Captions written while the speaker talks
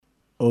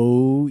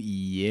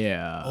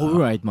Yeah.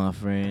 Alright my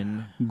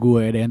friend.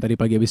 Gue ada yang tadi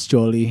pagi habis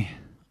coli.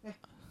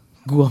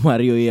 Gua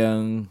Mario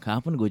yang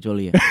kapan gue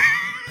coli ya?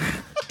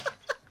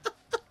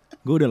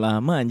 Gue udah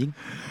lama anjing.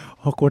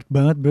 Awkward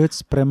banget bro,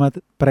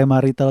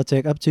 premarital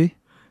check up cuy.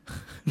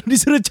 Lu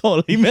disuruh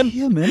coli men.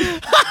 Iya men.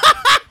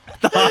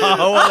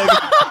 Tawa lagi.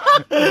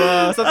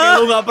 Maksudnya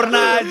lu gak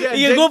pernah aja.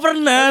 Iya gue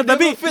pernah.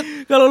 Tapi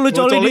kalau lu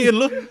coli di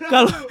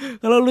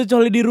kalau lu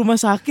coli di rumah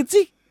sakit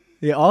sih.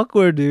 Ya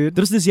awkward dude.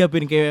 Terus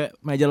disiapin kayak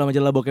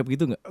majalah-majalah bokep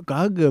gitu gak?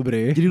 Kagak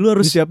bre. Jadi lu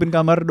harus disiapin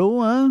kamar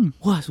doang.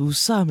 Wah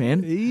susah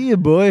men. Iya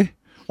boy.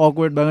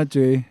 Awkward banget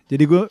cuy.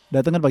 Jadi gue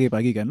dateng kan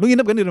pagi-pagi kan. Lu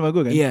nginep kan di rumah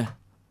gue kan? Iya.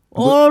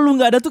 Oh lu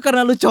gak ada tuh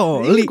karena lu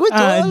coli. Gue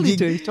coli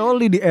cuy.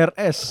 Coli di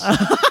RS.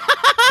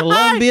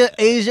 Columbia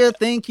Asia,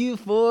 thank you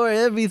for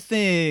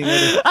everything.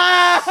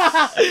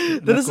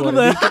 Terus lu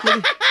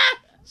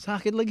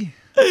sakit lagi.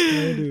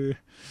 Aduh.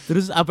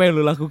 Terus apa yang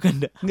lu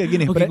lakukan dah? Enggak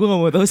gini. Oke, gue gak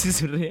mau tahu sih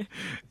sebenarnya.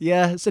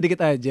 Ya sedikit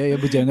aja ya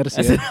bujangers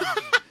ya.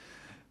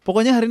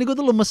 Pokoknya hari ini gue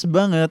tuh lemes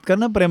banget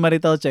karena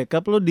premarital check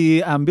up lo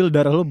diambil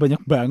darah lo banyak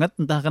banget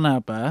entah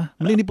kenapa.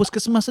 Mending di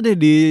puskesmas deh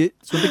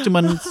disuntik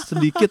cuman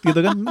sedikit gitu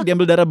kan.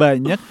 Diambil darah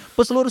banyak.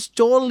 Plus lo harus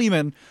coli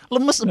men.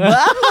 Lemes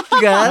banget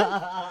kan.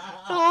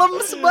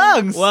 Lemes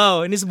banget.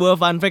 Wow, ini sebuah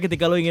fun fact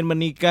ketika lo ingin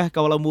menikah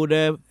kaula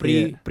muda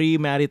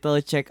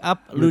premarital check up,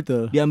 lu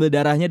diambil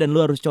darahnya dan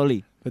lu harus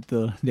coli.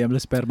 Betul,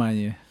 diambil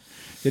spermanya.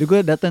 Jadi gue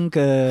datang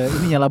ke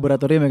ininya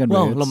laboratorium ya kan.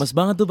 Wow, lemes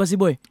banget tuh pasti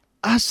boy.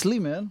 Asli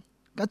men.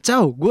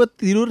 Kacau, gue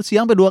tidur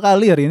siang sampai 2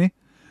 kali hari ini.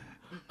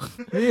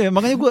 Iya,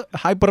 makanya gue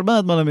hyper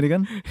banget malam ini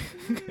kan.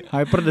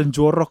 Hyper dan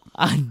jorok.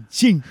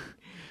 Anjing.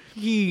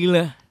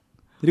 Gila.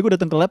 Jadi gue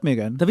datang ke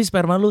labnya kan. Tapi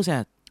sperma lu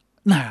sehat?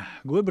 Nah,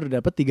 gue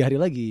berdapat 3 hari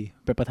lagi,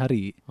 4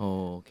 hari.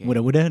 Oh, oke.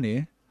 Mudah-mudahan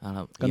ya.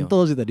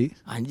 Kentol sih tadi.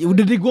 Anjing,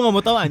 udah deh gue gak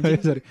mau tahu anjing.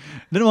 Sorry.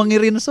 Dan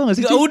wangi rinso gak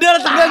sih? Gak, udah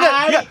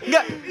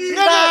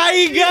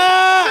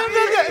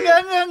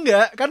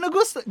Enggak. Karena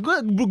gue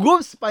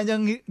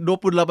sepanjang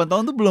 28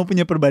 tahun tuh belum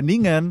punya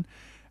perbandingan.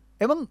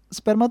 Emang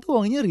sperma tuh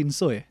wanginya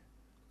rinso ya?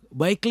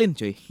 Baik clean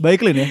cuy.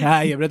 Baik clean ya?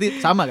 Ah iya berarti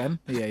sama kan?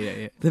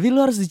 Iya. Tapi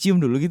lu harus dicium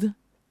dulu gitu?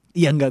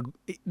 Iya enggak.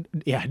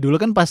 Ya dulu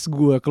kan pas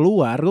gue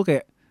keluar gue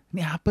kayak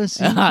ini apa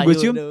sih? Gue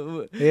cium.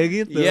 Ya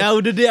gitu. Ya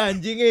udah deh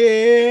anjing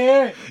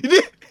Ini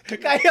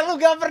kayak lu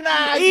gak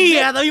pernah.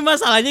 Iya tapi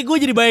masalahnya gue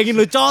jadi bayangin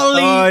lu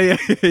coli. Oh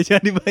iya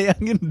jangan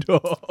dibayangin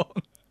dong.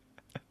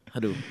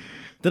 Aduh.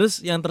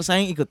 Terus yang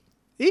tersayang ikut?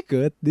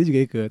 Ikut, dia juga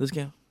ikut. Terus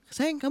kayak,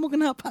 sayang kamu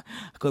kenapa?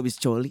 Aku habis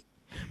coli.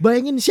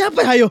 Bayangin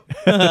siapa hayo?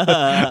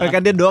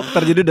 Kan dia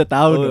dokter jadi udah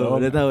tahu dong.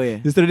 Udah tahu ya.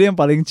 Justru dia yang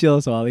paling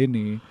chill soal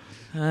ini.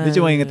 Dia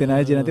cuma ingetin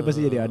aja nanti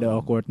pasti jadi ada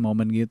awkward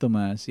moment gitu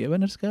mas. Ya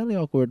benar sekali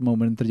awkward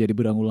moment terjadi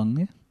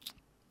berulang-ulang ya.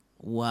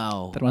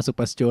 Wow. Termasuk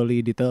pas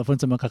coli ditelepon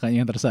sama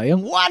kakaknya yang tersayang.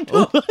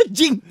 Waduh,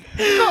 anjing.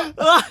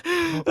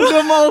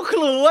 Udah mau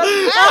keluar.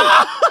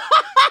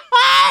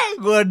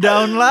 Gue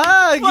down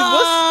lagi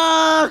bos.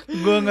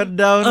 Gue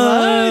ngedown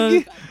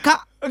lagi. Kak,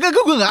 enggak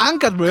gue gak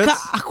angkat bro.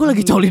 Kak, aku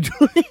lagi coli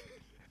dulu nih.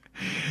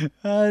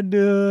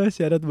 Aduh,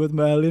 syarat buat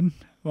Mbak Alin.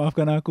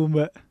 Maafkan aku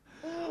Mbak.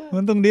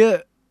 Untung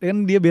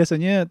dia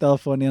biasanya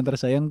telepon yang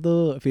tersayang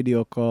tuh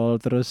video call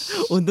terus.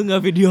 Untung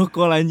gak video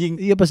call anjing.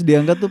 Iya pas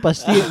diangkat tuh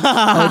pasti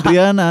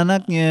Adriana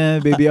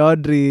anaknya, baby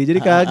Audrey. Jadi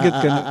kaget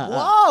kan.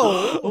 Wow.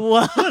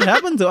 What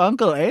happened to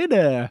Uncle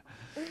Eda?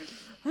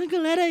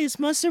 Uncle Eda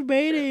is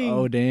masturbating.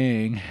 Oh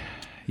dang.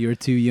 You're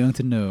too young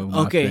to know.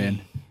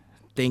 Oke.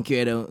 Thank you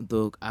Eda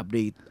untuk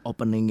update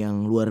opening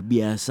yang luar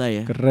biasa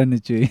ya. Keren nih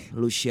cuy.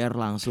 Lu share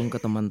langsung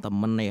ke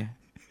teman-teman ya.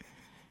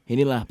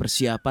 Inilah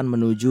persiapan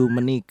menuju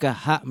menikah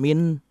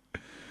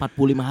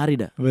H-45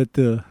 hari dah.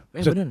 Betul.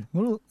 Bener.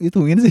 Lu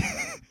hitungin sih.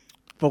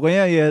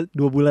 Pokoknya ya 2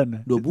 bulan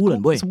lah. 2 bulan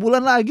boy.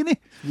 Sebulan lagi nih.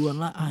 Sebulan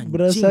lah anjing.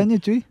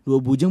 Berasanya cuy.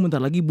 2 bujang bentar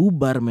lagi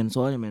bubar men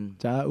soalnya men.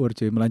 Caur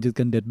cuy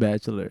melanjutkan Dead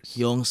Bachelors.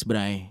 Yongs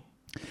bray.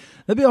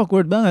 Tapi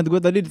awkward banget. Gue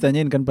tadi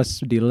ditanyain kan pas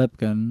di lab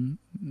kan.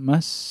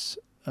 Mas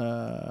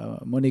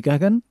mau nikah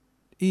kan?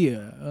 Iya.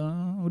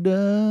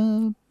 Udah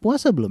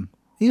puasa belum?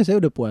 Iya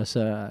saya udah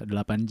puasa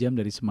 8 jam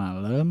dari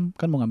semalam.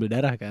 Kan mau ngambil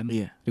darah kan?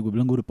 Iya. Jadi gue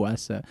bilang gue udah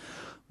puasa.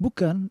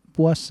 Bukan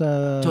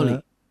puasa coli.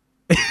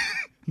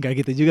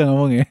 Gak gitu juga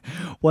ngomongnya.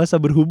 Puasa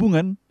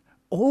berhubungan.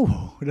 Oh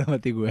udah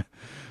mati gue.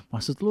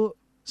 Maksud lu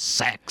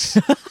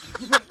seks.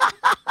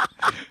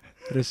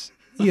 Terus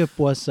iya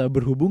puasa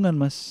berhubungan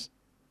mas.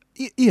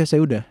 Iya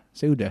saya udah.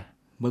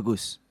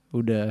 Bagus.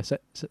 Udah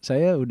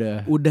saya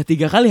udah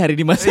 3 kali hari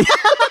ini mas.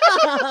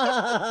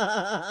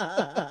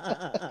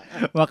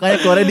 Makanya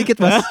keluarnya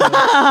dikit mas.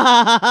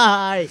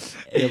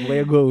 Ya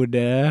pokoknya gue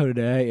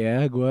udah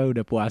ya gue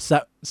udah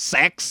puasa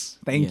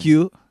seks. Thank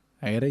you.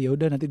 Akhirnya ya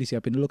udah nanti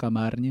disiapin dulu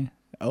kamarnya.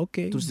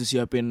 Oke. Terus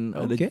disiapin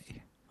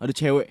ada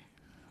cewek.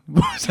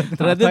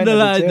 Ternyata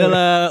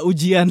adalah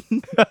ujian.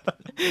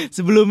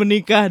 Sebelum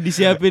menikah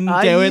disiapin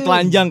cewek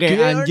telanjang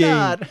kayak anjing.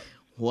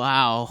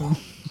 Wow.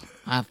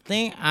 I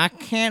think I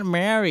can't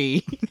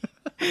marry.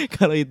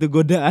 Kalau itu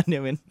godaan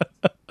ya men.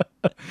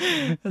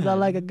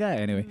 Sound like a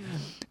guy anyway.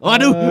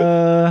 Waduh.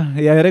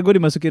 Ya akhirnya gue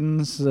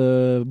dimasukin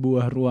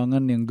sebuah ruangan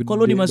yang gede. Kok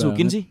lo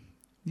dimasukin banget. sih?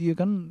 Iya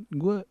kan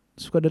gue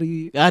suka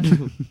dari.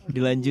 Aduh,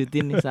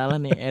 dilanjutin nih, salah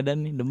nih,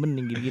 Edan nih, demen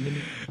nih gini-gini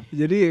nih.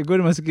 Jadi gue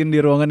dimasukin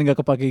di ruangan yang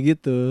gak kepake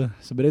gitu.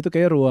 Sebenarnya itu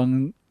kayak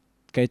ruang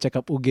kayak check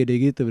up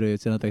UGD gitu bro,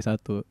 lantai 1.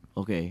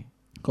 Oke.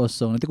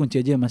 Kosong, nanti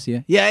kunci aja Mas ya.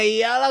 Ya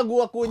iyalah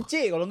gua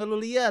kunci kalau nggak lu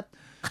lihat.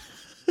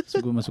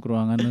 Terus gue masuk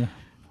ruangan,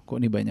 kok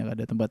nih banyak,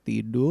 ada tempat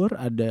tidur,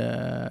 ada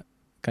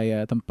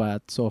kayak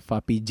tempat sofa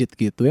pijit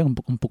gitu yang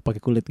empuk-empuk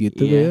pakai kulit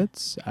gitu, Iya.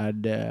 guys.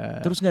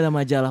 Ada. Terus nggak ada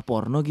majalah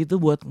porno gitu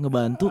buat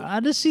ngebantu?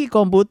 Ada sih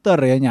komputer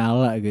ya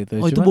nyala gitu.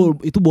 Oh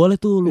Cuman, itu boleh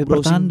tuh lu itu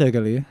browsing. pertanda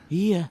kali ya.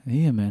 Iya.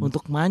 Iya men.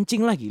 Untuk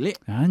mancing lagi, Le.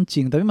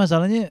 Mancing, tapi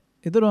masalahnya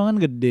itu ruangan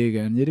gede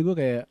kan. Jadi gue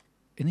kayak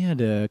ini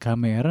ada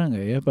kamera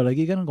nggak ya?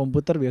 Apalagi kan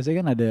komputer biasanya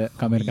kan ada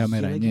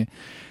kamera-kameranya.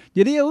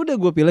 Jadi ya udah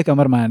gue pilih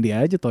kamar mandi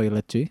aja,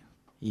 toilet cuy.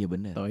 Iya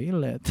benar.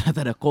 Toilet. Ternyata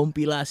ada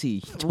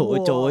kompilasi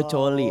cowok-cowok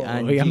coli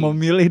anjing. Yang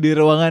memilih di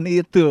ruangan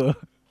itu.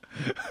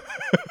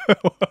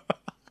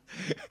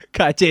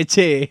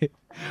 KCC.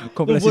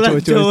 Kompilasi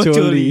cowok-cowok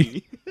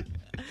coli.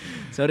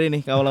 Sorry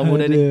nih kalau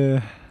muda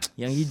nih.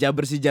 Yang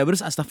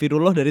hijabers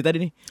astagfirullah dari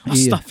tadi nih.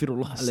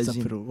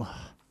 Astagfirullahaladzim.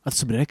 Atau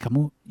sebenarnya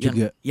kamu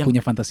juga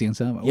punya fantasi yang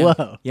sama.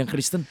 Yang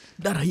Kristen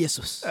darah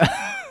Yesus.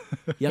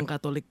 Yang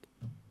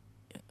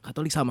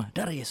Katolik sama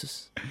darah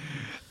Yesus.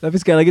 Tapi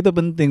sekali lagi itu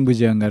penting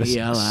Bujangers.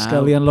 Iyalah,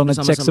 sekalian lo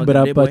ngecek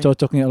seberapa gede,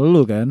 cocoknya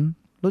lo kan.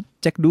 Lo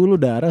cek dulu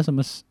darah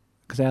sama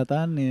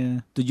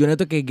kesehatannya. Tujuannya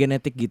tuh kayak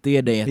genetik gitu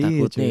ya daya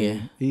takutnya cuy. ya.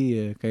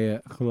 Iya kayak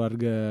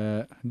keluarga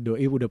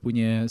doi udah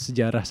punya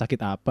sejarah sakit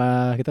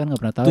apa, kita kan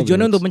gak pernah tahu.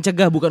 Tujuannya untuk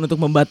mencegah bukan untuk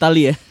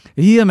membatali ya.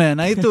 Iya men,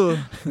 nah itu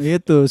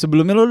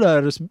sebelumnya lo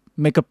udah harus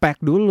make a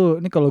pact dulu.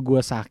 Ini kalau gue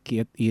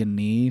sakit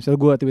ini, misalnya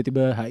gue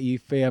tiba-tiba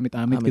HIV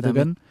amit-amit gitu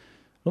kan,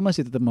 lo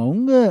masih tetap mau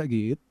nggak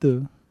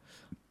gitu?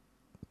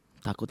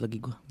 Takut lagi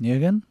gue. Iya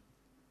kan,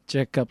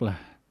 check up lah.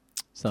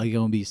 Selagi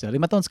kamu bisa.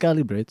 5 tahun sekali,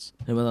 Brits.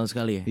 5 tahun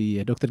sekali ya?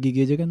 Iya, dokter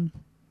gigi aja kan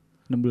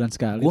 6 bulan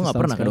sekali. Gue gak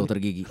pernah ke dokter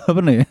gigi. Gak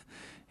pernah ya?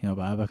 Ya gak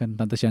apa-apa kan,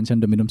 Tante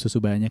Shanshan udah minum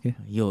susu banyak ya.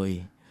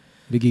 Yoi.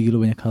 Di gigi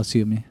lu banyak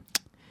kalsiumnya.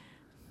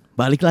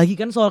 Balik lagi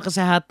kan soal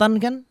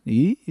kesehatan kan?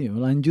 Iya,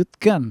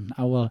 melanjutkan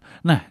awal.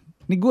 Nah,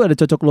 ini gue ada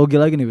cocok logi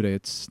lagi nih,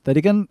 Brits. Tadi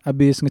kan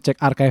abis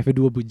ngecek archive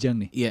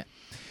duobudjang nih. Iya.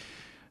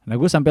 Nah,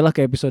 gue sampailah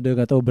ke episode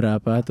gak tahu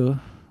berapa tuh.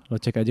 Lo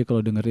cek aja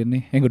kalau dengerin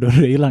nih. Gue udah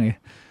hilang ya.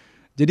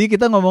 Jadi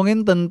kita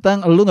ngomongin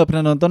tentang lu gak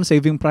pernah nonton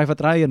Saving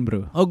Private Ryan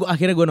bro. Oh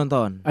akhirnya gue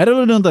nonton. Akhirnya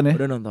lu nonton ya?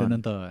 Udah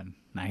nonton.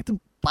 Nah itu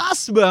pas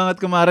banget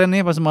kemarin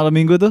nih pas malam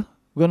minggu tuh.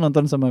 Gue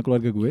nonton sama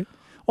keluarga gue.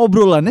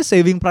 Obrolannya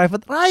Saving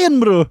Private Ryan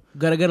bro.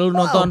 Gara-gara lu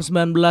nonton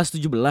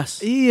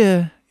 1917.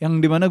 Iya. Yang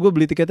dimana gue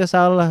beli tiketnya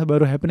salah.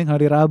 Baru happening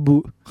hari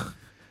Rabu.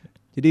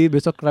 Jadi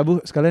besok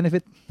Rabu sekalian nih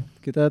Fit.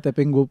 Kita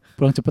taping gue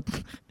pulang cepet.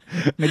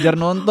 Ngejar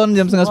nonton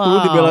jam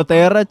 9:30 di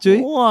Bellatera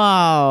cuy.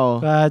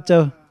 Wow.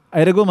 Kacau.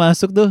 Akhirnya gue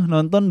masuk tuh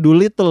nonton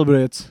Doolittle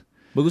Brits.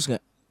 Bagus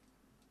gak?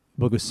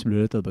 Bagus,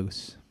 Doolittle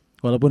bagus.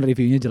 Walaupun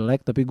reviewnya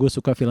jelek, tapi gue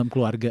suka film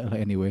keluarga lah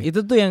anyway.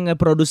 Itu tuh yang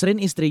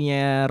ngeproduserin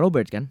istrinya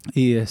Robert kan?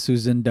 Iya,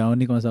 Susan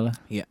Downey kalau gak salah.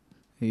 Iya.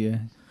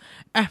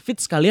 Fit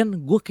sekalian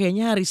gue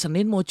kayaknya hari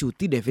Senin mau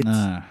cuti deh Fit.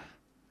 Nah,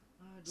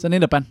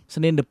 Senin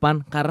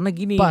depan karena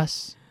gini.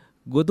 Pas.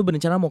 Gue tuh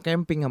berencana mau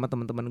camping sama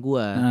teman-teman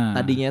gue.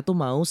 Tadinya tuh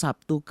mau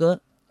Sabtu ke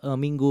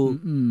Minggu.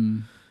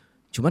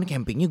 Cuman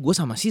campingnya gue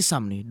sama si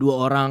Sam nih. 2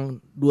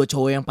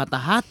 cowok yang patah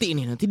hati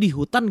nih. Nanti di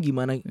hutan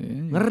gimana?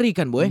 Ngeri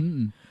kan boy.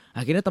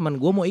 Akhirnya teman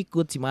gue mau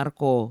ikut si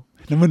Marco.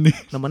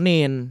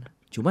 Nemenin.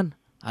 Cuman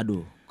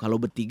aduh kalau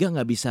bertiga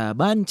gak bisa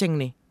banceng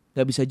nih.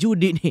 Gak bisa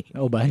judi nih.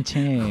 Oh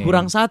banceng.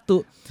 Kurang 1.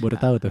 Baru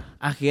tahu tuh.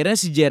 Akhirnya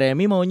si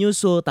Jeremy mau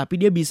nyusul. Tapi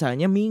dia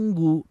bisanya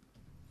Minggu.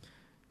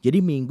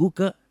 Jadi Minggu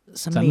ke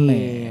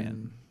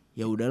Senin.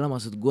 Ya udahlah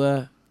maksud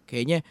gue.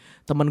 Kayaknya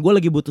teman gue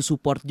lagi butuh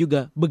support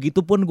juga.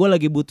 Begitupun gue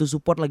lagi butuh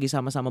support. Lagi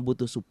sama-sama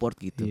butuh support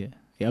gitu. Iya.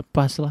 Ya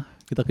pas lah.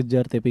 Kita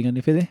kejar tapingan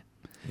nih Fit ya.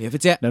 Ya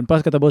Fit ya. Dan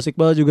pas kata Bos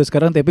Iqbal juga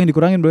sekarang taping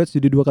dikurangin bro.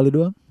 Jadi 2 kali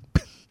doang.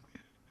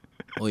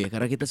 Oh ya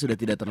karena kita sudah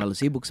tidak terlalu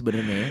sibuk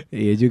sebenarnya ya.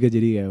 Iya juga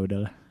jadi ya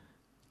udahlah.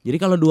 Jadi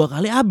kalau 2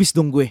 kali habis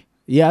dong gue.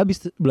 Iya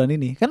habis bulan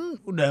ini. Kan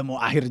udah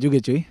mau akhir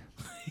juga cuy.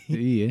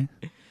 Iya.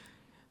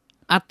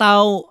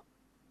 Atau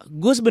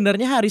gue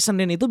sebenarnya hari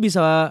Senin itu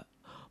bisa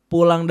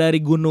pulang dari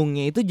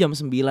gunungnya itu jam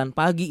 9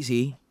 pagi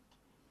sih.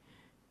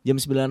 Jam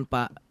 9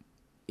 pak.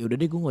 Ya udah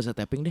deh gue gak usah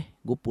tapping deh.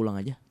 Gue pulang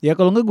aja. Ya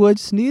kalau enggak gue aja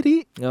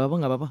sendiri. Gak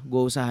apa-apa.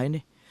 Gue usahain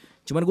deh.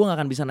 Cuman gue gak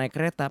akan bisa naik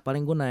kereta.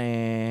 Paling gue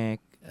naik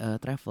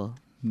travel.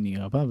 Ini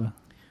gak apa-apa.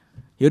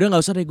 Ya udah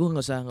gak usah deh. Gue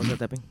gak usah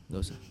tapping.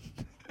 Gak usah.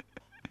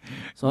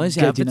 Soalnya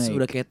si Hafid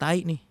udah kayak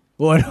tai nih.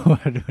 Waduh.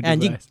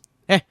 Anjing.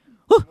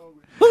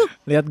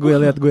 Lihat gue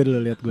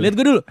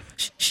dulu.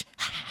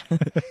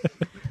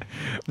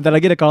 Bentar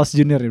lagi ada Carl's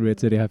Junior nih duit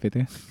dari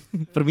Hafid ya.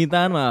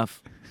 Permintaan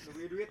maaf.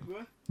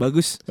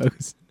 Bagus.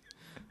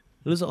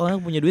 Lu soalnya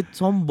punya duit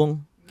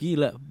sombong.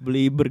 Gila,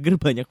 beli burger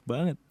banyak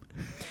banget.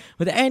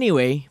 But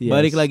anyway,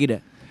 balik lagi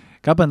dah.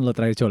 Kapan lo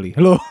terakhir coli?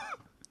 Lo.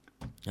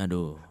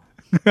 Aduh.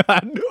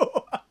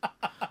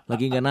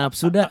 Lagi gak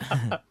nafsu dah.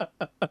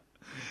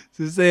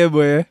 Susah ya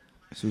boy ya.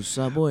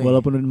 Susah boy.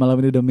 Walaupun malam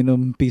ini udah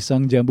minum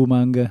pisang, jambu,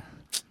 mangga.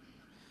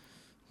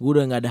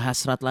 Gue udah gak ada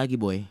hasrat lagi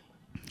boy.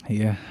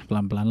 Iya,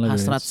 pelan-pelan lah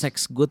guys. Hasrat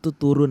seks gue tuh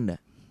turun dah.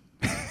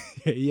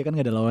 Ya, iya kan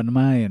gak ada lawan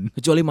main.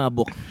 Kecuali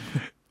mabok.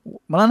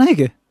 Malah naik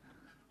ya?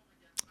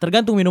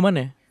 Tergantung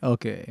minumannya.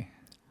 Oke.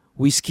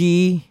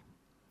 Whisky,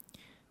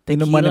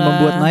 tequila. Minuman yang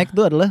membuat naik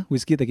tuh adalah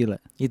whisky tequila.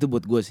 Itu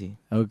buat gue sih.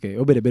 Oke.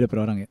 Oh beda-beda per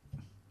orang ya?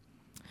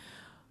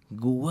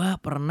 Gua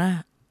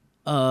pernah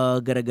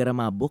gara-gara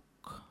mabuk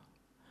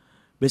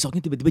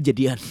besoknya tiba-tiba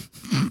jadian.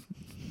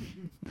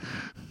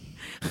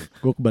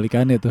 Gue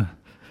kebalikannya tuh.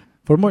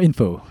 For more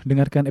info,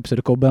 dengarkan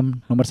episode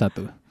Kobam nomor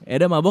 1.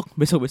 Eda mabok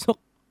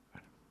besok-besok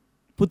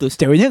putus.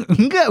 Ceweknya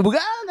bukan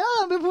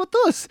sampai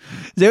putus.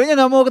 Ceweknya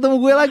nggak mau ketemu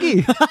gue lagi.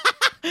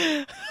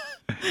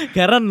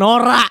 Karena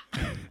norak.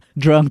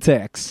 Drunk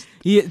text.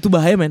 Iya itu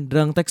bahaya men,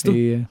 drunk text tuh.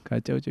 Iya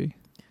kacau cuy.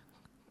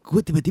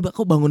 Gue tiba-tiba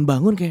kok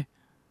bangun-bangun kayak,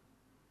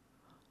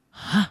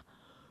 hah?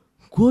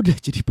 Gue udah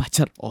jadi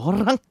pacar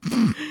orang.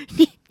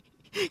 Ini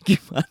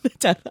gimana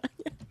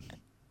caranya?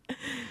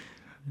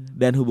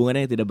 Dan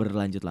hubungannya tidak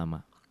berlanjut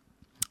lama.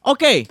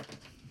 Oke.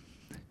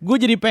 Gue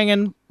jadi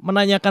pengen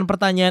menanyakan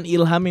pertanyaan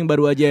Ilham yang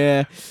baru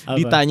aja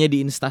ditanya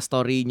di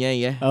Instastory-nya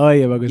ya. Oh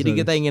iya bagus. Jadi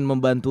kita ingin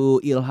membantu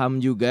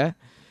Ilham juga.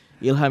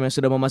 Ilham yang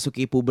sudah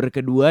memasuki puber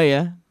kedua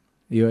ya.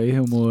 Iya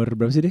umur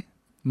berapa sih deh?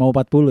 Mau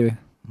 40 ya?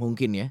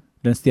 Mungkin ya.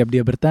 Dan setiap dia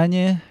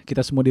bertanya,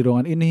 kita semua di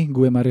ruangan ini,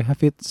 gue Mario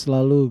Hafid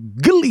selalu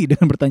geli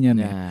dengan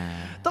pertanyaannya.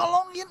 Nah,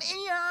 Tolongin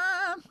iya.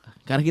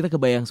 karena kita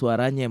kebayang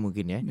suaranya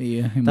mungkin ya.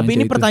 Iya. Tapi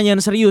ini pertanyaan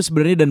serius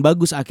sebenarnya dan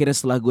bagus akhirnya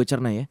setelah gue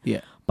cerna ya.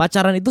 Iya.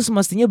 Pacaran itu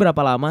semestinya berapa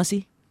lama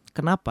sih?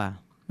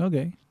 Kenapa?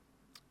 Oke.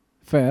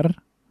 Fair.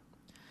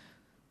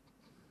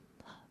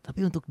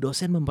 Tapi untuk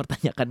dosen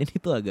mempertanyakan ini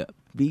tuh agak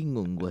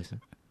bingung gue.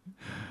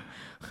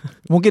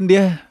 Mungkin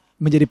dia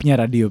menjadi penyiar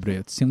radio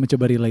bro, yang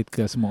mencoba relate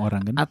ke semua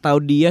orang kan. Atau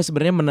dia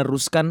sebenarnya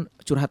meneruskan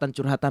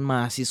curhatan-curhatan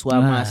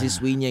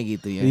mahasiswa-mahasiswinya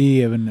gitu ya.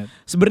 Iya benar.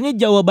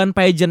 Sebenarnya jawaban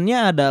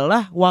pageantnya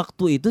adalah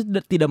waktu itu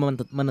tidak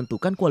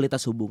menentukan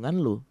kualitas hubungan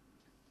lu.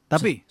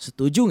 Tapi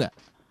setuju nggak?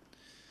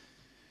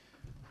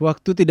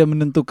 Waktu tidak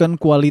menentukan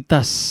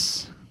kualitas.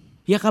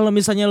 Ya kalau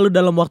misalnya lu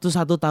dalam waktu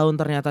 1 tahun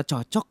ternyata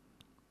cocok,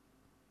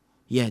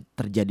 ya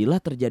terjadilah.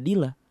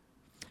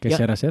 Kayak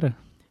Sera-Sera.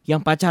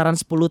 Yang pacaran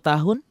 10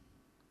 tahun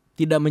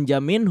tidak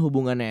menjamin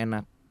hubungannya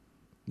enak.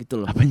 Gitu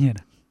loh. Apanya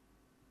enak?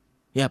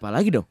 Ya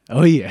apalagi dong.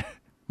 Oh iya.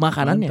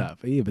 Makanannya. Mantap,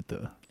 iya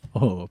betul.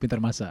 Oh pintar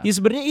masak. Ya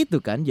sebenarnya itu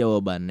kan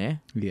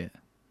jawabannya. Iya.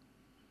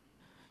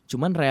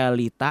 Cuman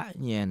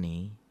realitanya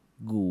nih,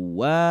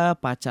 gua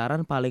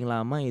pacaran paling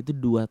lama itu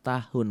 2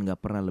 tahun, gak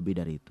pernah lebih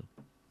dari itu.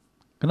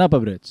 Kenapa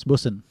bro?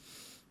 Bosen?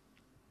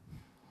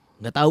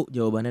 Gak tahu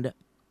jawabannya dah.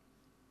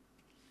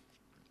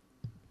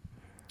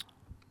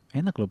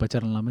 Enak loh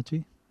pacaran lama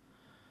cuy.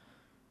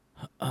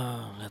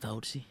 Gak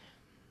tahu sih.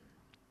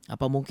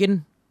 Apa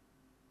mungkin?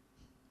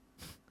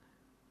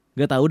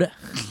 Gak tahu dah.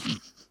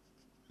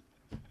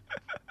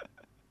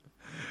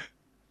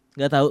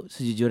 Gak tahu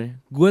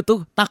sejujurnya. Gue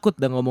tuh takut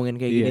dah ngomongin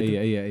kayak gini tuh.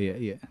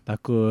 Iya.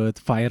 Takut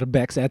fire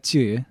backs at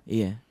you ya.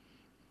 Iya.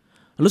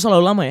 Lu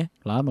selalu lama ya?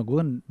 Lama, gue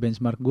kan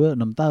benchmark gue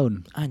 6 tahun.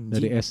 Anjing.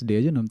 Dari SD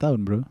aja 6 tahun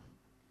bro.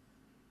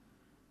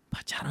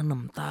 Pacaran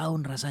 6 tahun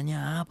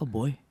rasanya apa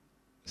boy?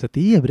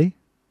 Setia bre.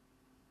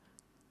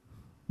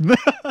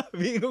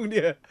 Bingung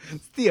dia.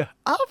 Setia?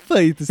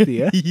 Apa itu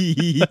setia?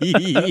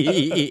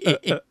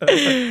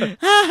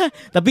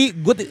 Tapi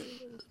gue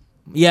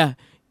ya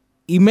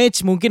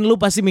image mungkin lu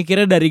pasti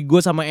mikirnya dari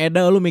gue sama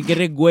Eda, lu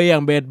mikirnya gue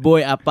yang bad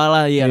boy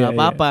apalah ya nggak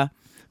apa-apa.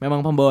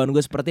 Memang pembawaan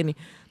gue seperti ini.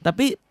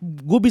 Tapi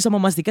gue bisa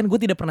memastikan gue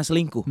tidak pernah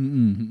selingkuh.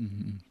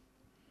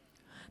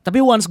 Tapi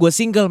once gue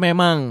single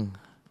memang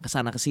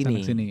kesana kesini.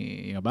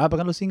 Nggak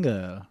apa-apa kan lu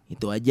single.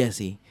 Itu aja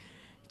sih.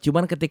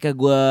 Cuman ketika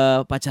gue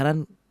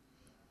pacaran,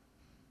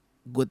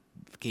 gue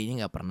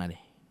kayaknya nggak pernah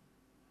deh.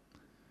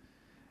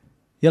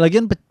 Ya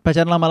lagian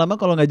pacaran lama-lama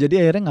kalau nggak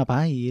jadi akhirnya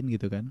ngapain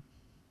gitu kan?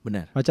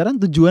 Benar.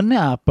 Pacaran tujuannya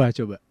apa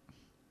coba?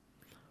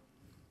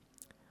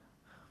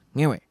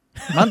 Ngewe.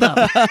 Mantap.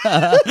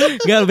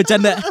 Gak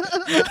bercanda.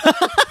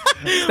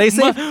 Stay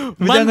safe.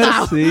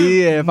 Mantap.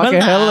 Iya, pakai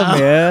helm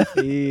ya.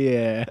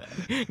 Iya.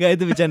 Gak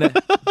itu bercanda.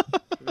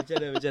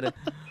 Bercanda.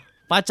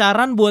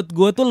 Pacaran buat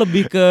gue tuh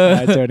lebih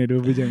ke Kacau nih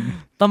duobudjang.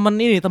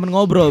 temen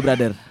ngobrol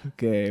brother.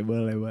 Oke,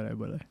 boleh.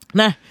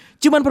 Nah,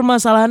 cuman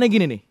permasalahannya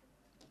gini nih.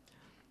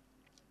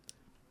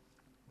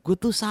 Gue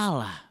tuh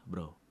salah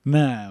bro.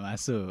 Nah,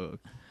 masuk.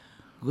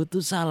 Gue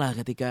tuh salah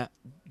ketika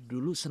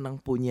dulu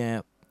senang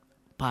punya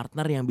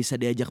partner yang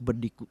bisa diajak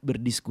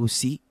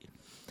berdiskusi.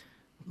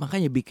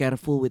 Makanya be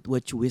careful with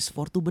what you wish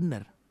for tuh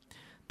bener.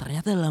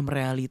 Ternyata dalam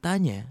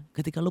realitanya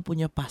ketika lu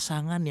punya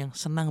pasangan yang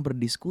senang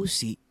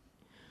berdiskusi,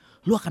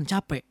 lu akan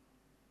capek.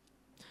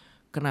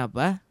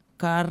 Kenapa?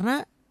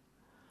 Karena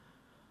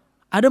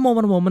ada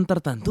momen-momen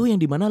tertentu yang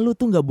dimana lu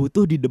tuh gak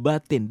butuh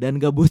didebatin dan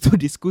gak butuh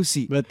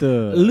diskusi.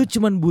 Betul. Lu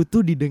cuman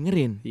butuh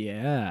didengerin.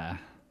 Iya.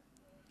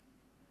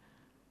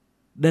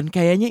 Dan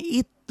kayaknya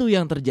itu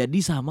yang terjadi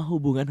sama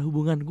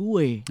hubungan-hubungan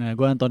gue. Nah,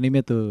 gue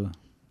antonimnya tuh.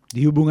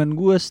 Di hubungan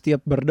gue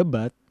setiap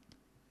berdebat,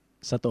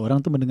 satu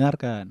orang tuh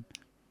mendengarkan.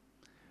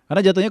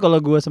 Karena jatuhnya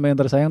kalau gue sama yang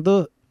tersayang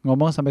tuh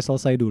ngomong sampai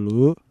selesai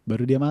dulu,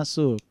 baru dia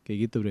masuk.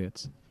 Kayak gitu,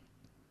 Brets.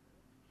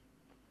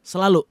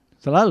 Selalu.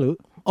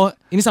 Oh,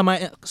 ini sama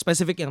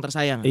spesifik yang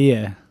tersayang.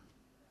 Iya.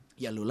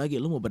 Ya lu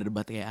mau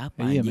berdebat kayak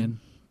apa? Iya,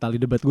 men. Tali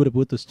debat gue udah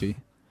putus, cuy.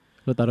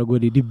 Lo taruh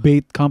gue di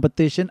debate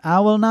competition,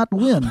 I will not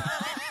win.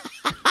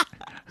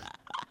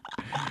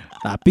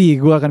 Tapi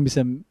gue akan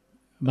bisa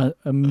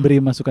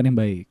memberi masukan yang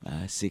baik.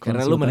 Asik,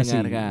 karena lu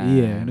mendengarkan.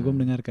 Iya, gue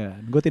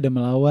mendengarkan. Gue tidak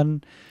melawan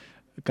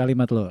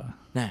kalimat lo.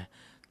 Nah,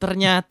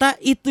 ternyata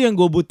itu yang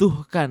gue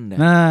butuhkan.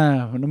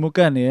 Nah,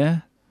 menemukan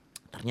ya.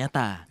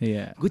 Ternyata.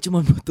 Iya. Gue cuma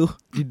butuh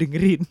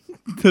didengerin.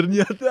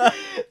 Ternyata.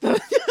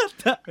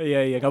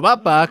 Iya, gak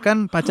apa-apa.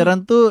 Kan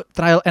pacaran tuh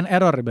trial and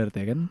error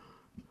berarti kan.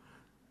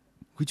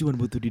 Gue cuma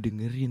butuh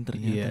didengerin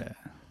ternyata. Iya.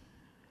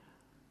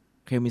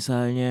 Kayak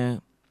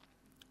misalnya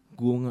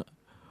gue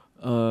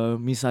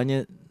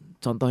misalnya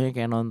contohnya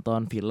kayak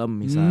nonton film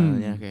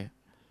misalnya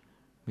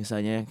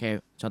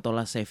kayak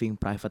contohnya Saving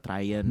Private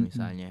Ryan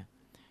misalnya.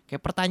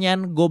 Kayak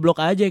pertanyaan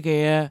goblok aja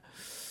kayak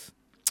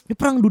ini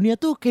perang dunia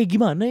tuh kayak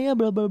gimana ya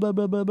bla bla bla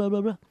bla bla bla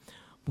bla.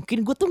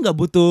 Mungkin gue tuh nggak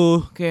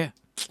butuh kayak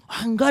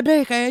enggak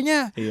deh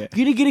kayaknya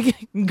gini.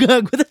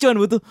 Enggak, gue tuh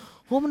cuma butuh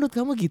menurut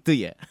kamu gitu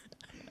ya.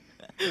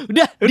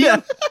 Udah.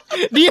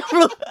 Diam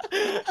lu.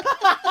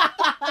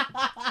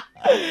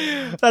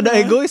 Rada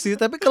egois sih,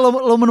 tapi kalau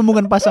lo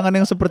menemukan pasangan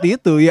yang seperti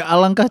itu, ya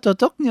alangkah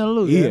cocoknya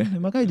lo kan.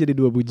 Makanya jadi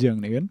dua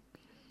bujang nih kan.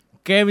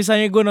 Kayak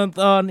misalnya gue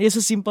nonton, ya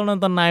sesimpel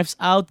nonton Knives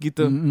Out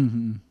gitu.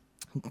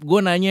 Gue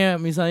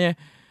nanya misalnya,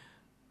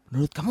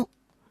 menurut kamu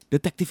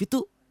detektif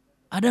itu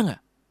ada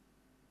nggak?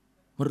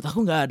 Menurut aku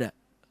nggak ada.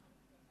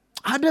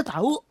 Ada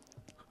tahu?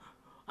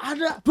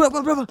 Ada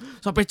berapa?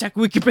 Sampai cek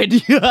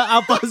Wikipedia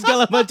apa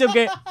segala macam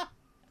kayak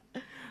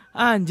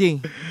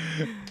anjing.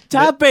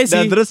 Capek sih.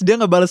 Dan terus dia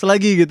nggak balas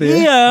lagi gitu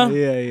ya.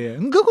 Iya.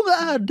 Enggak, kok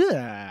nggak ada.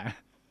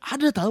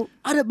 Ada tahu?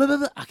 Ada.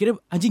 Akhirnya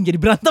anjing jadi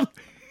berantem.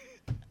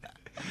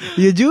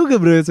 Iya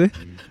juga bro sih.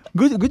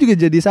 Gue juga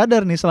jadi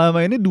sadar nih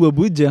selama ini dua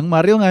bujang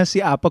Mario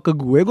ngasih apa ke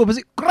gue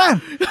pasti keren,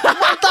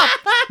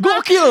 mantap,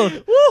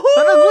 gokil.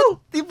 Karena gue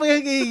tipe yang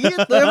kayak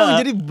gitu emang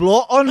jadi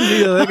blow on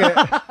gitu kayak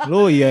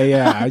lo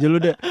iya aja lu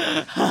deh.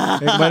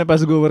 Kemarin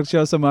pas gue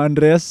workshop sama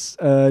Andreas,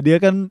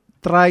 dia kan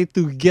try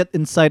to get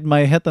inside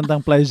my head tentang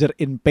pleasure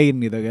in pain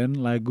gitu kan,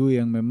 lagu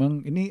yang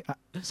memang ini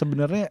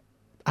sebenarnya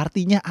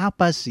artinya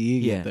apa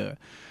sih gitu.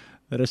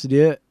 Terus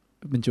dia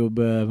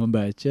mencoba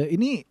membaca,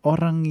 ini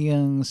orang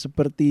yang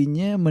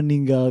sepertinya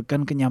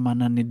meninggalkan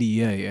kenyamanannya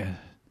dia ya.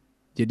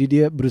 Jadi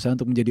dia berusaha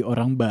untuk menjadi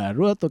orang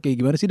baru atau kayak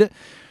gimana sih dah?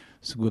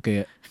 Terus gue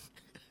kayak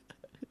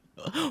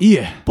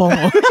iya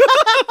pongo.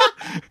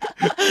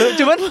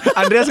 Cuman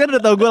Andreas kan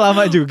udah tau gue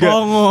lama juga.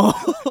 Pongo.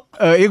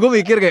 Iya gue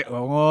mikir kayak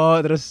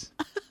pongo, terus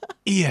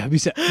iya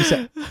bisa.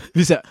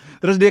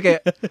 Terus dia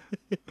kayak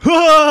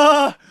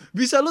wah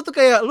bisa, lu tuh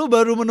kayak lu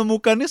baru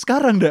menemukannya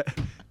sekarang dah.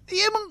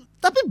 Iya emang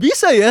tapi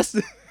bisa ya.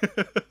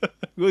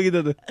 Gue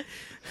gitu tuh.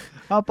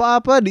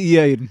 Apa-apa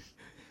diiyain.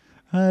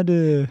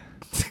 Aduh.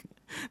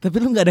 Tapi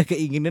lu gak ada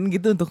keinginan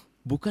gitu untuk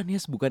bukan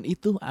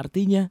itu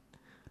artinya.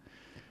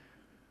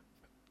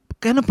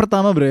 Karena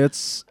pertama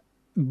Brets,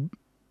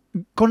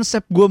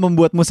 konsep gue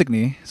membuat musik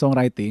nih,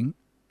 songwriting,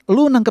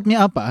 lu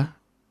nangkepnya apa?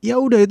 Ya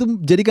udah itu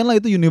jadikanlah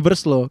itu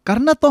universe lo.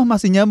 Karena toh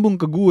masih nyambung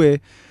ke gue.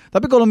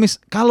 Tapi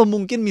kalau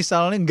mungkin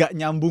misalnya nggak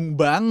nyambung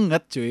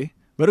banget cuy,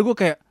 baru gue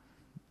kayak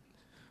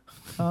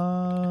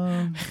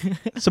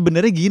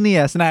sebenarnya gini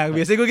ya. Nah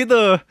biasanya gue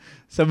gitu,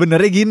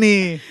 sebenarnya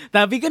gini.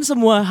 Tapi kan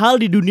semua hal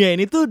di dunia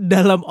ini tuh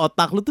dalam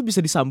otak lu tuh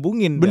bisa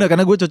disambungin. Bener,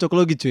 karena gue cocok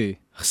logi cuy.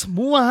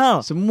 Semua hal.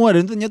 Semua,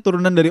 dan itu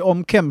turunan dari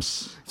Om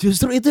Kems.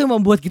 Justru itu yang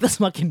membuat kita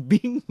semakin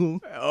bingung.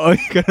 Oh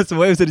karena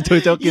semuanya bisa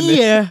dicocokin.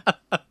 Iya.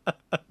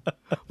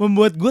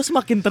 Membuat gue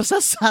semakin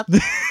tersesat.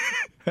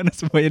 Karena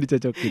semuanya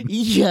dicocokin.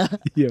 Iya.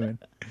 Iya man.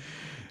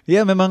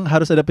 Ya memang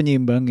harus ada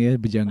penyeimbang ya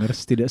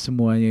Bujangers. Tidak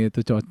semuanya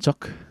itu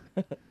cocok.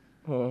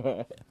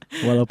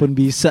 Walaupun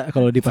bisa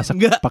kalau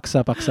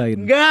dipaksa-paksain.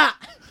 Enggak.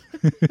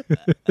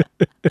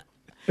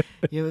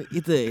 Ya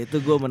itu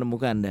gue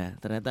menemukan dah.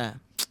 Ternyata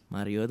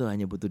Mario tuh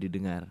hanya butuh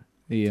didengar.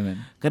 Iya men.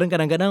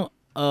 Kadang-kadang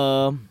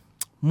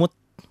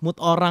mood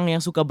orang yang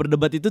suka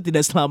berdebat itu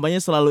tidak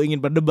selamanya selalu ingin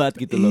berdebat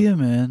gitu loh. Iya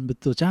men,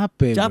 betul,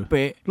 capek.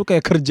 Lu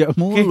kayak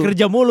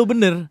kerja mulu.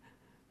 Bener.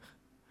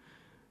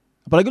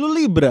 Apalagi lu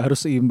Libra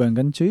harus seimbang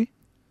kan cuy.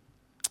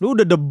 Lu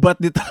udah debat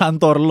di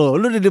kantor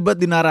lu udah debat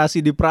di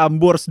narasi di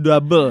Prambors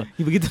double.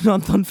 Ya, begitu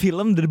nonton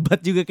film debat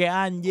juga kayak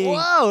anjing.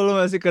 Wow, lu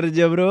masih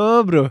kerja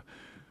bro.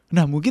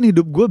 Nah mungkin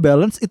hidup gue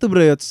balance itu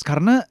bro,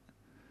 karena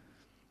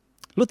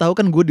lu tahu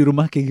kan gue di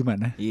rumah kayak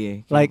gimana?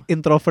 Iya. Like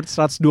introvert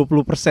 120%.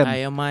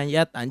 Kayak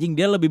mayat anjing,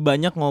 dia lebih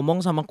banyak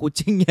ngomong sama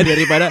kucingnya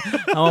daripada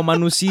sama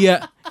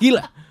manusia.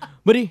 Gila.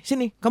 Beri,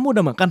 sini, kamu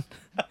udah makan?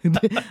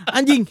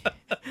 Anjing.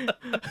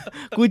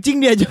 Kucing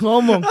diajak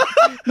ngomong.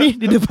 Nih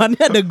di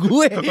depannya ada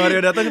gue.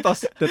 Mario datang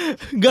tos.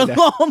 Gak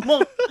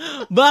ngomong.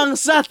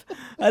 Bangsat.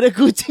 Ada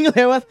kucing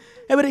lewat.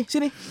 Beri,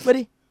 sini,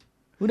 Beri.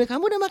 Udah,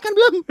 kamu udah makan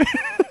belum?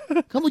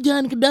 Kamu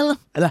jangan ke dalam.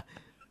 Alah.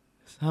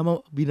 Sama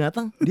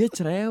binatang dia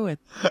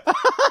cerewet.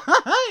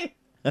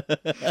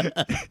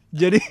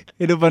 Jadi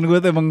kehidupan gue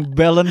tuh emang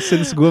balance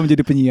since gue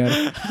menjadi penyiar.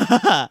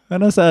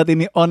 Karena saat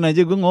ini on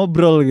aja gue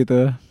ngobrol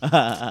gitu.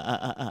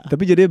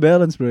 Tapi jadinya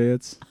balance bro.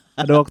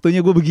 Ada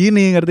waktunya gue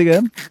begini, ngerti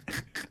kan?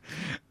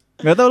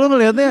 Gak tau lu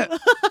ngelihatnya.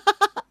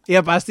 Ya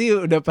pasti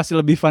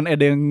lebih fun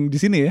Eda yang di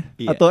sini ya.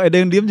 Iya. Atau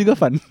Eda yang diem juga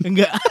fun?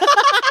 Enggak.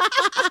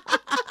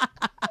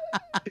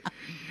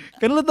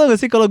 Kan lu tau gak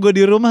sih kalau gue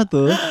di rumah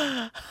tuh,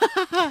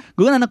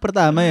 gue kan anak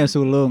pertama ya,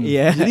 sulung.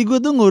 Yeah. Jadi gue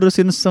tuh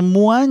ngurusin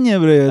semuanya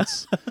bro.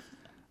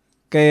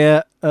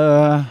 Kayak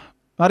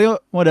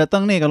Mario mau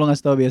datang nih kalau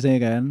ngasih tau biasanya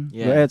kan.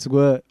 Yeah.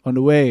 Gue on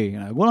the way.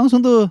 Nah gue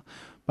langsung tuh,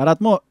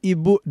 Paratmo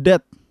ibu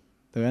dad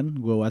tuh kan,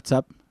 gue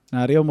WhatsApp,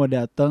 Mario mau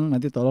datang,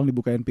 nanti tolong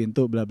dibukain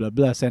pintu bla bla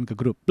bla, send ke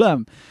grup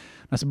blam.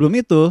 Nah sebelum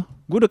itu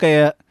gue udah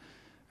kayak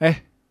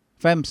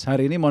Fems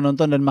hari ini mau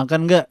nonton dan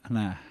makan gak?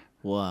 Nah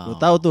lu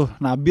tahu tuh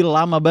Nabil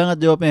lama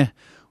banget jawabnya.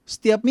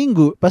 Setiap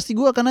minggu pasti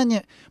gue akan nanya,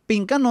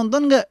 Pingkan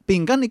nonton gak?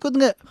 Pingkan ikut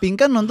gak?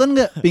 Pingkan nonton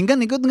gak?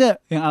 Pingkan ikut gak?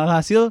 Yang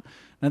alhasil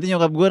nanti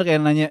nyokap gue kayak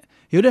nanya,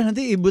 yaudah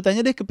nanti ibu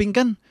tanya deh ke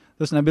Pingkan.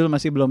 Terus Nabil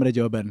masih belum ada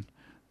jawaban.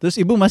 Terus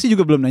ibu masih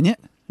juga belum nanya.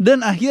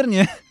 Dan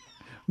akhirnya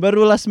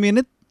baru last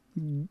minute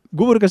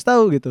gue baru kasih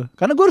tahu gitu.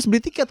 Karena gue harus beli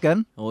tiket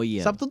kan. Oh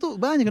iya. Sabtu tuh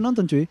banyak yang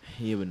nonton cuy.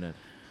 Iya benar.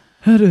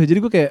 Aduh, jadi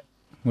gue kayak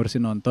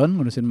ngurusin nonton,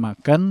 ngurusin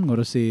makan,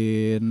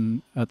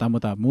 ngurusin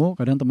tamu-tamu,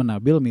 kadang temen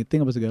Nabil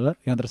meeting apa segala,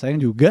 yang tersayang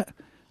juga.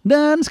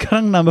 Dan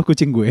sekarang nambah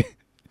kucing gue.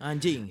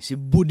 Anjing, si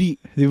Budi.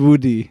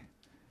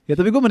 Ya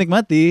tapi gue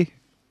menikmati.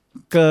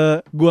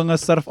 Gue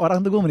nge-serve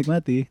orang tuh gue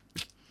menikmati.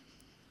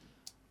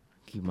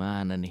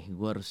 Gimana nih,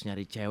 gue harus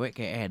nyari cewek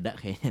kayak Eda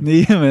kayaknya.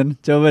 Iya men,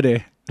 coba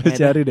deh. Lu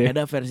cari deh.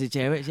 Eda versi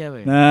cewek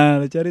siapa ya? Nah,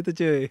 lu cari tuh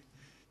cuy.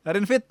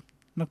 Cariin fit.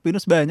 Anak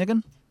BINUS banyak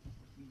kan?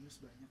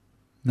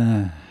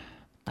 Nah.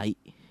 Tai.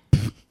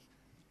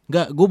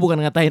 Enggak, gue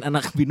bukan ngatain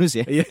anak BINUS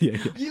ya. Iya.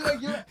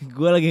 Gila.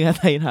 Gue lagi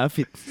ngatain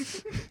Hafid.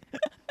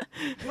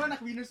 Gue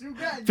anak BINUS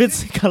juga.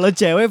 Fitz, kalau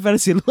cewek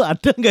versi lu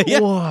ada nggak ya?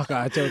 Wah,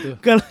 kacau tuh.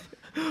 Kalau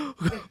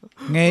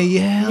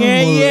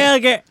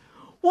ngeyel kayak,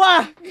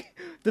 wah.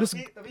 Terus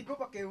tapi gue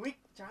pakai wig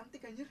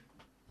cantik anjir.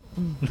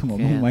 Lu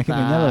ngomong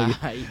mic-nya nyala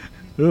lagi.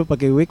 Lu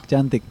pakai wig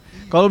cantik.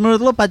 Kalau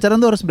menurut lu pacaran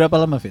tuh harus berapa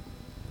lama, Fit?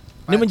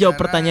 Ini menjawab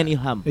pertanyaan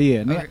Ilham.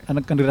 Iya, ini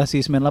anak generasi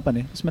 98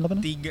 ya?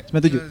 98?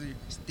 97?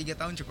 3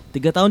 tahun cukup.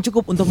 3 tahun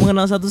cukup untuk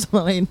mengenal satu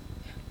sama lain.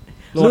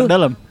 Luar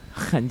dalam?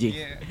 Anjing.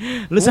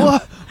 Yeah. Lu sama,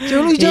 wah,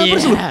 cewek lu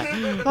japers lu.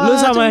 Lu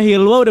sama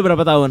Hilwa udah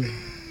berapa tahun?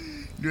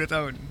 2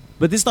 tahun.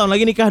 Berarti setahun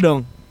lagi nikah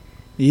dong?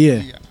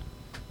 Iya.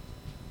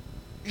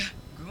 Ya,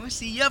 gue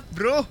siap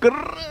bro.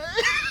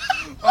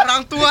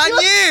 Orang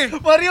tuanya.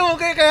 Mario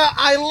kayak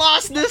I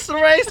lost this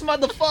race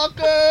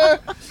motherfucker.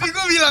 Ini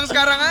gue bilang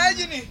sekarang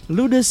aja nih.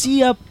 Lu udah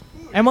siap.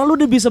 Emang lu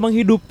udah bisa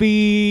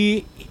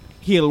menghidupi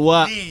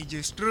Hilwa? Nih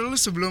justru lu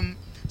sebelum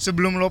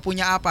lo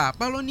punya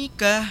apa-apa lo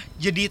nikah.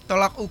 Jadi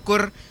tolak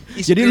ukur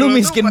istri. Jadi lu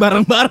miskin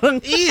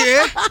bareng-bareng.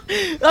 Iya.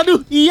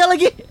 Aduh, iya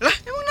lagi. Lah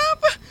emang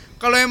kenapa?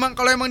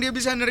 Kalau emang dia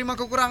bisa nerima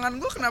kekurangan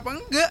gue, kenapa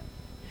enggak?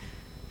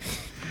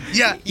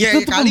 Ya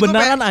itu tuh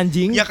pembenaran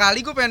anjing. Ya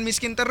kali gue pengen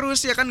miskin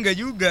terus, ya kan enggak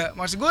juga.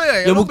 Maksud gue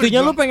ya buktinya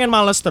lu pengen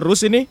malas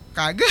terus ini.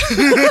 Kagak.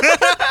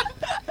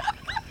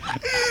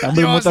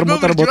 Sambil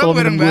muter-muter botol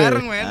minum gue.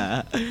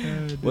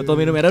 Botol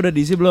minum merah udah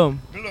diisi belum?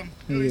 Belum.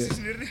 Lu isi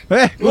sendiri deh.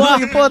 Gue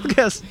lagi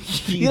podcast.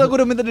 Gila, gue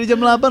udah minta dari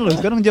jam 8 loh.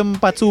 Sekarang jam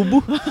 4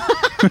 subuh.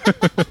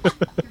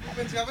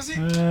 Bukan siapa sih?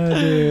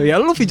 Aduh, ya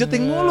lu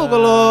fidgeting mulu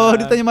kalau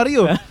ditanya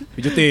Mario.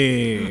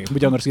 Fidgeting.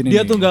 Bujang harus gini.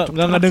 Dia tuh enggak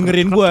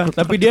ngedengerin gua,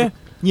 tapi dia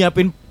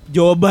nyiapin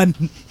jawaban.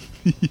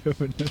 Iya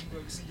benar.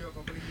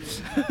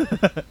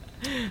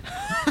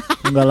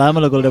 Enggak lama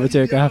loh kalau dapet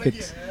cewek kayak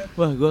Hafiz.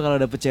 Wah, gue kalau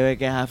dapet cewek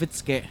kayak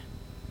Hafiz kayak,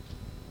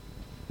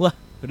 wah,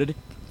 udah deh.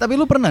 Tapi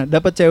lu pernah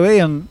dapet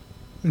cewek yang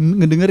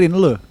ngedengerin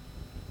lu?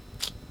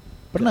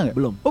 Pernah nggak?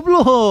 Belum. Oh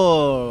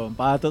belum.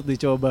 Patut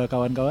dicoba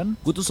kawan-kawan.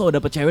 Gue tuh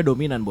selalu dapet cewek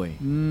dominan, boy.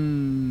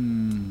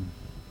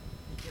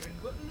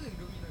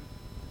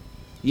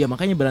 Iya,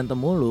 makanya berantem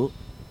mulu.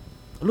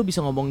 Lu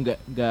bisa ngomong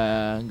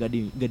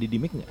nggak di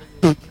dimik nggak?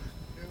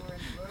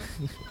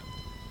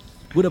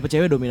 Gue dapet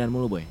cewek dominan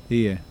mulu, boy.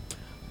 Iya.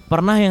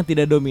 Pernah yang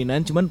tidak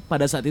dominan, cuman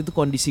pada saat itu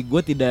kondisi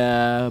gue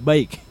tidak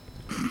baik.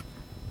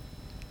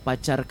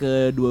 Pacar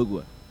kedua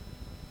gue.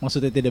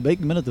 Maksudnya tidak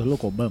baik gimana tuh? Lo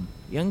kobam?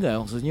 Ya enggak,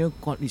 maksudnya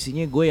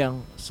kondisinya gue yang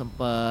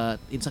sempat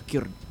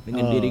insecure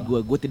dengan diri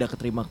gue. Gue tidak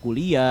keterima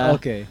kuliah.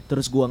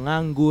 Terus gue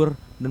nganggur.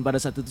 Dan pada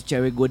saat itu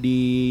cewek gue di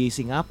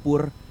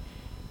Singapura.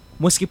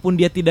 Meskipun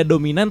dia tidak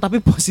dominan, tapi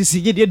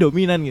posisinya dia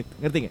dominan gitu.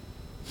 Ngerti gak?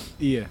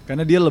 Iya,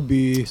 karena dia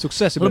lebih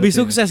sukses. Lebih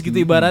sukses gitu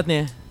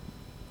ibaratnya.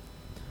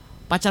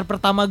 Pacar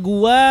pertama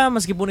gua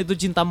meskipun itu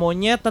cinta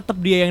monyet, tetap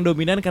dia yang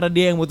dominan karena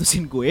dia yang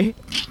mutusin gue.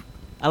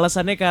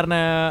 Alasannya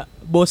karena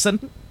bosen.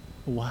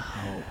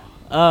 Wow.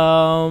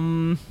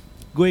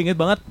 Gue inget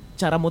banget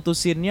cara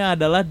mutusinnya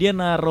adalah dia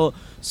naro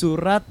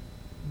surat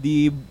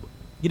di,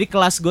 jadi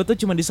kelas gue tuh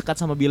cuma disekat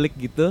sama bilik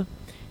gitu.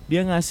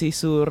 Dia ngasih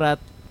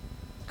surat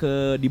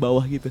di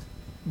bawah gitu.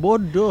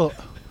 Bodoh.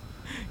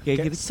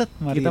 Kayak gitu. Set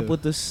Mario. Kita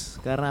putus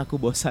karena aku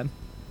bosan.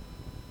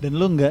 Dan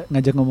lu nggak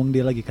ngajak ngomong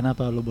dia lagi,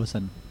 kenapa lu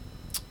bosan?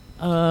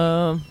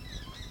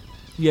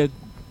 Ya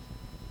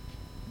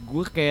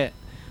gue kayak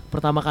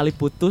pertama kali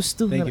putus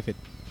tuh. Thank you, Fit.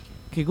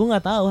 Kayak gue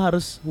nggak tahu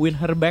harus win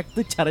her back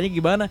tuh caranya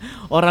gimana.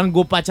 Orang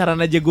gue pacaran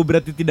aja gue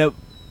berarti tidak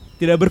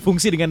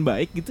berfungsi dengan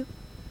baik gitu.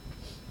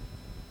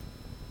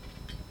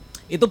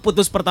 Itu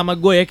putus pertama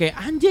gue ya, kayak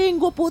anjing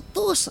gue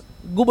putus.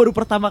 Gue baru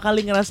pertama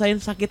kali ngerasain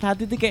sakit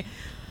hati tuh kayak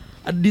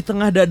di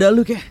tengah dada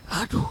lu kayak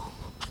aduh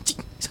anjing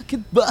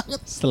sakit banget.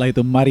 Setelah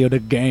itu Mario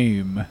the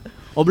Game.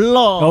 Oh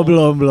belum. Oh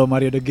belum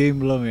Mario the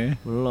Game belum ya?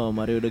 Belum,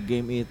 Mario the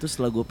Game itu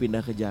setelah gue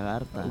pindah ke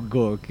Jakarta.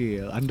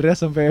 Gokil.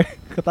 Andreas sampai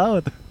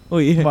ketawa tuh. Oh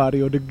iya.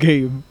 Mario the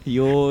Game.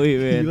 Yoi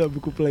men. Gila,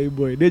 buku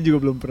Playboy. Dia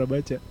juga belum pernah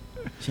baca.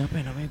 Siapa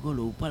yang namanya gue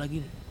lupa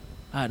lagi.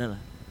 Adalah.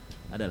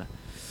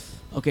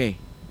 Oke.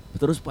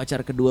 Terus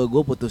pacar kedua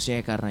gue putusnya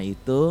karena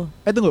itu.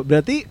 Tunggu,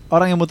 berarti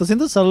orang yang mutusin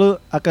tuh selalu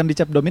akan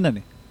dicap dominan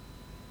ya?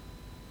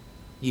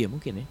 Iya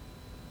mungkin ya.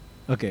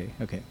 Oke.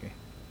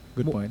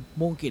 Good point.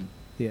 Mungkin.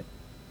 Iya.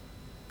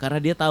 Karena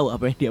dia tahu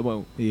apa yang dia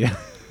mau. Iya.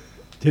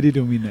 Jadi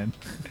dominan.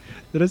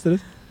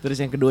 Terus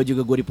yang kedua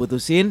juga gue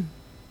diputusin.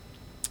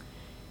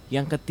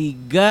 Yang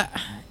ketiga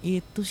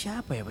itu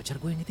siapa ya pacar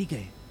gue yang ketiga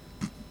ya?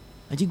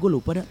 Anjing gue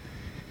lupa dah.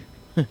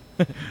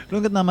 lu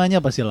inget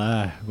namanya apa sih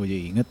lah? Gue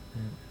jadi inget.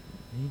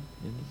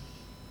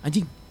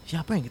 Anjing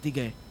siapa yang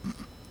ketiga ya?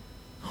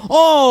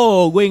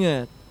 Oh gue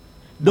inget.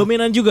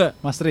 Dominan juga.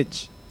 Mas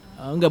Rich.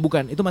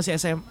 Bukan. Itu masih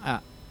SMA.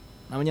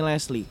 Namanya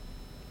Leslie.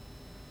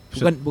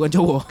 Bukan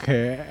cowok.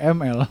 Oke,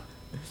 ML.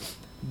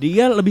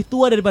 Dia lebih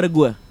tua daripada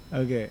gue.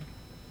 Oke.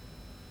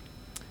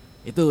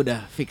 Itu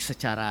udah fix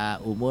secara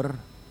umur.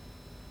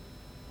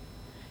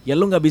 Ya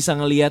lu nggak bisa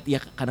ngelihat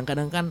ya,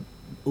 kadang-kadang kan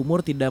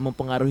umur tidak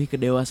mempengaruhi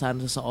kedewasaan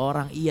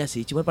seseorang. Iya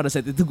sih, cuma pada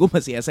saat itu gue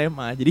masih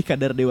SMA, jadi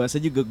kadar dewasa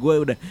juga gue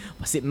udah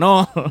pasti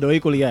 0. Doi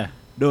kuliah.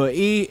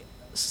 Doi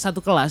satu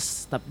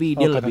kelas, tapi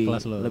dia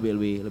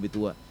lebih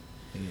tua.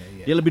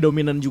 Iya. Dia lebih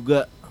dominan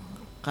juga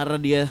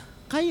karena dia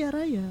kaya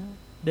raya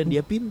dan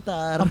dia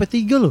pintar. Sampai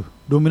 3 loh,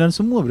 dominan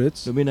semua,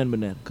 Brits. Dominan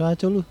bener.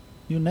 Kacau lu.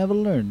 You never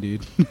learn,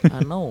 dude.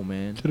 I know,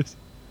 man.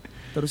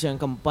 Terus yang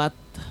keempat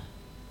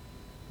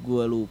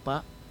gue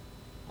lupa.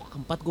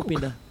 Keempat gue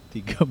pindah.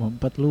 3 sama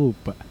 4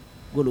 lupa.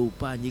 Gue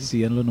lupa anjing.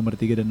 Sian lu nomor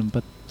 3 dan 4.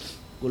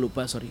 Gue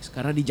lupa, sorry.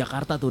 Karena di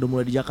Jakarta tuh, udah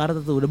mulai di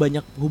Jakarta tuh udah banyak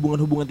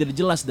hubungan-hubungan tidak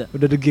jelas dah.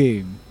 Udah the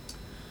game.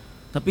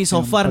 Tapi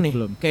so far nih,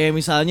 belum. Kayak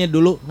misalnya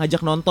dulu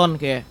ngajak nonton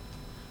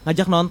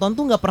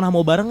tuh nggak pernah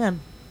mau barengan.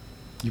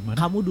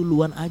 Gimana? Kamu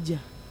duluan aja.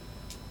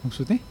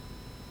 Maksudnya?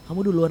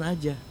 Kamu duluan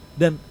aja.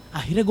 Dan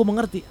akhirnya gue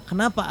mengerti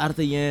kenapa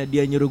artinya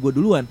dia nyuruh gue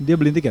duluan. Dia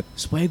beliin tiket?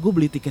 Supaya gue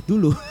beli tiket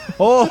dulu.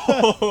 Oh.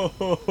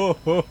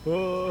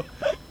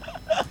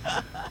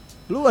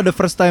 Lu ada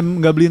first time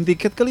gak beliin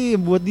tiket kali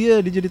buat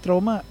dia jadi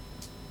trauma?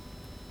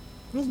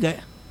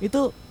 Enggak,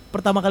 itu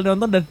pertama kali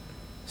nonton dan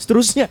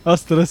seterusnya. Oh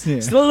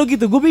seterusnya. Setelah lu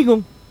gitu, gue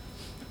bingung.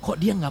 Kok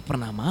dia gak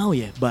pernah mau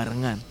ya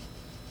barengan?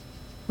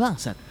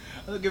 Bangsat.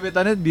 Atau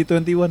gebetannya di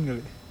 21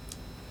 kali?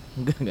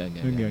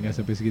 Enggak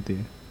sampai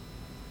segitu ya.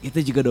 Itu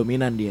juga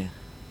dominan dia.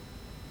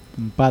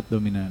 4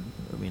 dominan.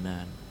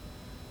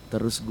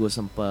 Terus gue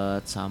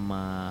sempet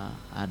sama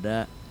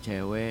ada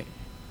cewek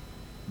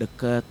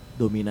deket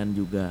dominan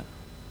juga.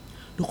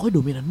 Duh kok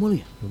dominan mulu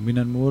ya?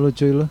 Dominan mulu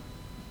cuy lo.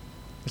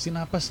 Kasih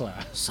napas lah.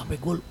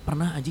 Sampai gue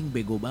pernah anjing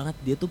bego banget.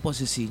 Dia tuh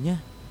posisinya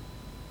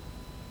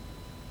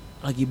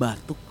lagi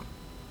batuk,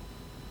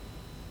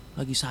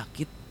 lagi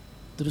sakit.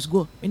 Terus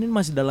gue, ini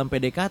masih dalam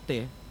PDKT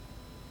ya.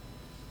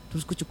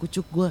 Terus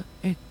kucuk-kucuk gue,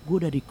 gue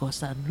udah di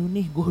kosan lu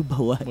nih, gue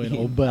bawain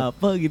obat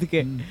apa gitu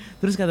kayak.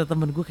 Terus kata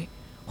temen gue kayak,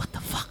 what the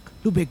fuck,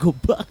 lu bego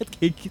banget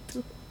kayak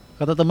gitu.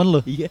 Kata temen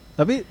lo? Iya.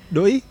 Tapi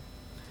doi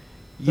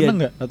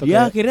seneng nggak? Dia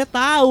kayak akhirnya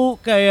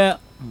tahu kayak,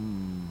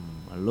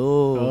 lo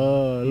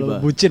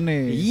bucin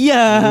nih.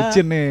 Iya.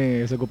 Bucin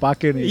nih, bisa gue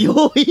pakai nih.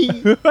 Yoi.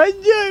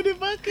 Anjay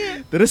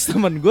dipakai. Terus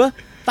temen gue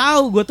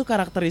tahu gue tuh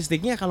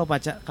karakteristiknya kalau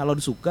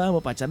suka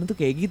sama pacaran tuh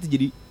kayak gitu,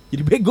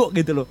 jadi bego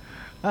gitu loh.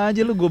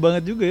 Aja lu gue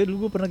banget juga ya,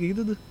 dulu gue pernah kayak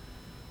gitu tuh.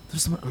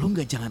 Terus temen, lu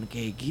nggak jangan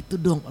kayak gitu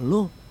dong,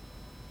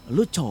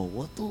 lu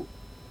cowok tuh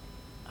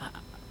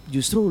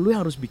justru lu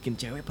yang harus bikin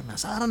cewek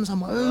penasaran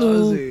sama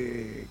lu.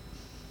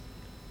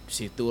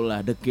 Situlah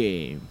the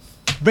game.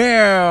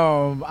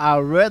 Bam! I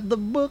read the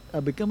book,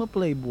 I become a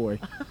playboy.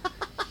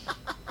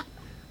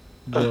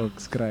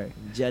 Books cry.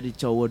 Jadi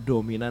cowok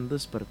dominan tuh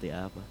seperti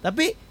apa?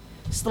 Tapi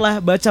setelah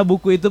baca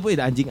buku itu pun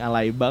anjing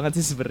alay banget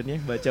sih sebenarnya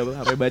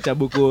baca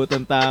buku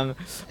tentang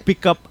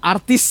pick up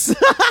artis.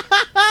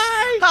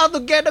 How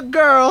to get the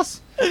girls.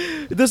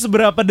 Itu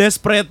seberapa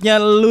desperate-nya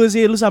lu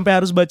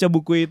sampai harus baca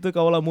buku itu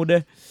kaulah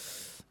muda.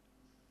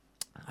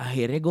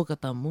 Akhirnya gue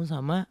ketemu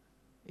sama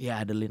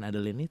ya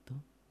Adeline itu.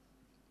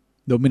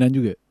 Dominan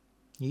juga?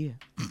 Iya.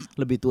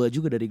 Lebih tua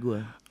juga dari gue.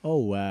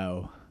 Oh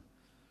wow.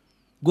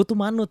 Gue tuh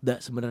manut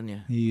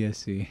sebenarnya. Iya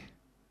sih.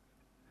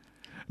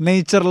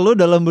 Nature lu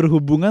dalam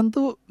berhubungan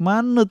tuh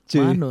manut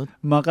cuy.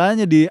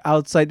 Makanya di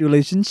outside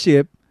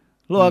relationship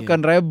lu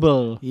akan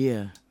rebel.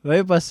 Iya.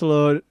 Tapi pas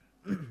lu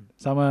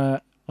sama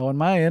lawan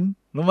main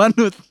lu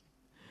manut.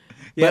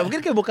 Ya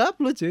mungkin kayak bokap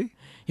lu cuy.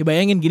 Ya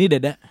bayangin gini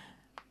Dada,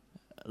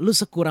 lu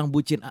sekurang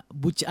bucin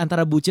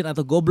antara bucin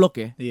atau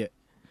goblok ya. Iya.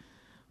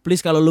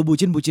 Please kalau lu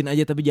bucin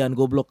aja tapi jangan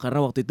goblok,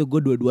 karena waktu itu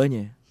gue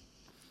dua-duanya.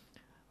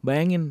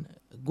 Bayangin,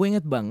 gue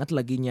inget banget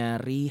lagi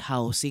nyari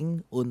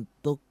housing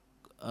untuk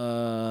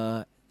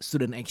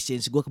student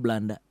exchange gue ke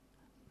Belanda.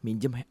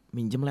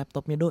 Minjem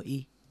laptopnya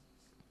doi.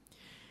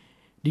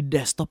 Di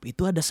desktop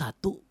itu ada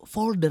satu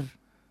folder,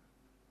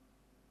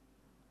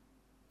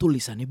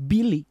 tulisannya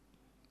Billy.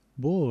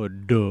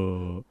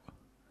 Bodoh.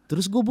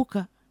 Terus gue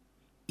buka,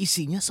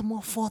 isinya semua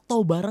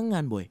foto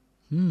barengan boy.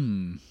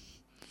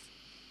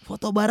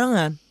 Foto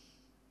barengan.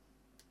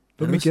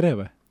 Lu mikirnya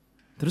apa?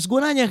 Terus gue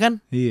nanya kan,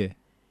 Iya.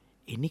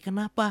 ini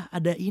kenapa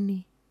ada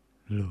ini?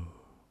 Loh.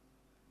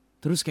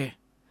 Terus kayak,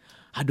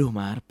 aduh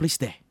Mar, please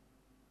deh,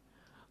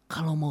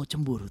 kalau mau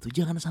cemburu tuh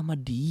jangan sama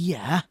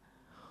dia.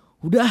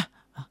 Udah,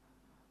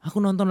 aku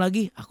nonton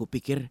lagi. Aku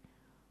pikir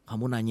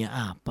kamu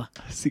nanya apa.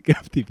 Asik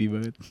FTV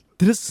banget.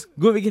 Terus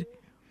gue pikir,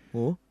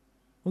 oh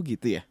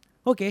gitu ya.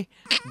 Oke,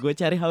 gue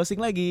cari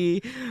housing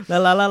lagi.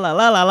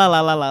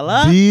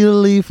 Lalalala.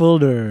 Billy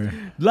folder.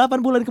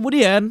 8 bulan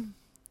kemudian,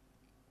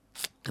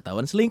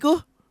 ketahuan selingkuh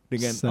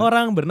dengan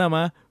orang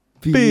bernama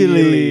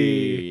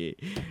Billy.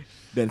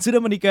 Dan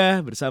sudah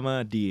menikah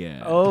bersama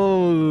dia.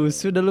 Oh,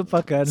 sudah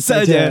lupakan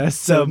saja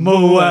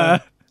semua.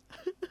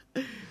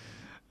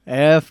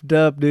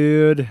 F-dub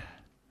dude.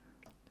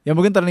 Ya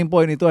mungkin turning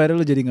point itu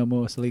akhirnya lu jadi gak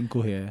mau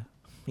selingkuh ya.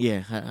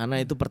 Iya,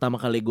 karena itu pertama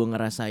kali gue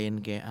ngerasain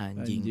kayak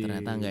anjing.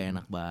 Ternyata gak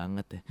enak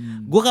banget ya.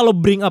 Gue kalau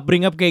bring up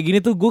kayak gini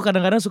tuh, gue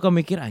kadang-kadang suka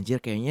mikir,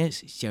 anjir kayaknya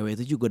si cewek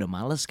itu juga udah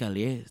males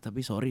kali ya. Tapi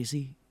sorry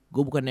sih,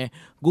 gue bukannya,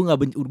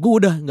 gue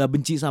udah gak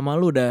benci sama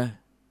lu udah.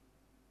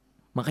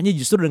 Makanya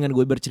justru dengan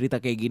gue bercerita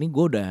kayak gini,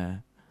 gue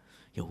udah,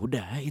 ya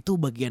udah itu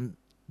bagian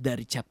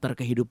dari chapter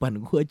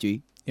kehidupan gue cuy.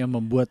 Yang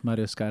membuat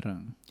Mario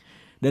sekarang.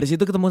 Dari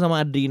situ ketemu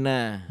sama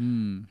Adrina.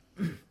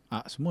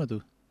 Semua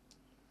tuh.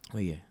 Oh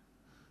iya,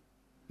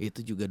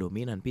 itu juga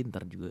dominan,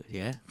 pintar juga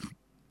ya.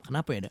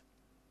 Kenapa ya, Dak?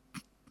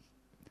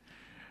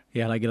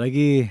 Ya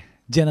lagi-lagi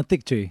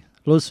genetik cuy.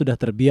 Lo sudah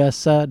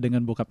terbiasa dengan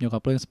bokap nyokap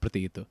lo yang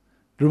seperti itu.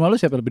 Di rumah lo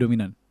siapa lebih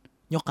dominan?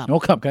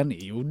 Nyokap kan?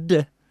 Iya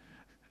udah.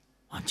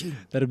 Anjing.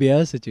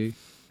 Terbiasa cuy.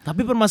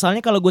 Tapi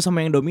permasalahannya kalau gue sama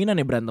yang dominan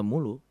ya berantem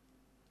mulu.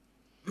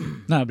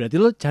 Nah berarti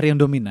lo cari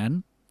yang dominan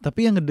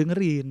tapi yang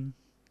ngedengerin.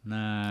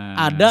 Nah,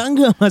 ada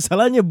enggak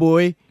masalahnya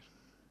boy?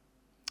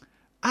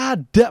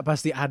 Ada,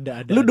 pasti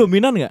ada. Lu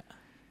dominan gak?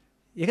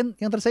 Ya kan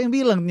yang tersayang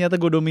bilang ternyata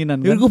gue dominan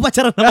Ya kan. gue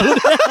pacaran sama lu.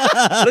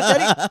 Lu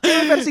cari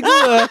versi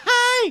gue.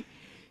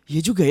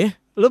 Iya juga ya.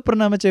 Lu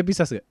pernah sama cewek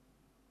Pisces gak?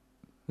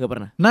 Gak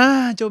pernah.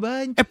 Nah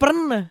cobain.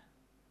 Pernah.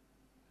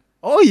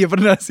 Oh iya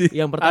pernah sih.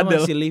 Yang pertama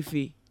Ada si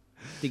Livi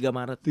 3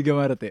 Maret 3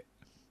 Maret ya.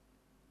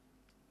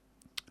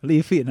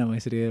 Livi nama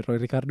istri Roy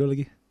Ricardo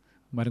lagi.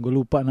 Kemarin gue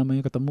lupa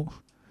namanya ketemu.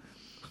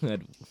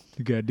 Aduh.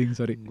 Gading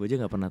sorry. Gue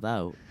aja gak pernah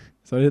tahu.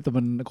 Soalnya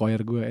temen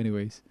choir gue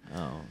anyways.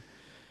 Oh.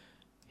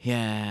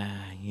 Ya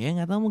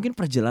gak tahu, mungkin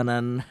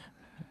perjalanan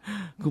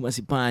gue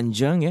masih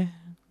panjang ya.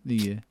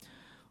 Iya.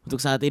 Untuk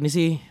saat ini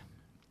sih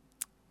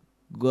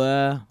gue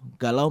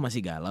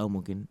masih galau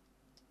mungkin.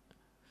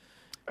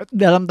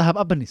 Dalam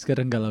tahap apa nih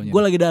sekarang galaunya? Gue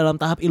lagi dalam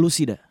tahap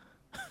ilusi dah.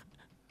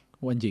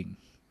 Anjing.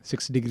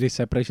 6 degrees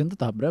separation tuh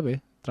tahap berapa ya?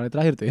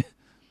 Terakhir tuh ya.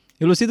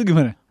 Ilusi itu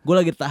gimana? Gue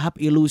lagi tahap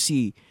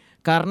ilusi.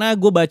 Karena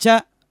gue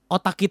baca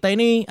otak kita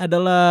ini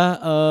adalah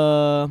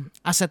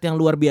aset yang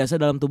luar biasa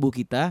dalam tubuh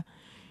kita.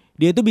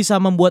 Dia itu bisa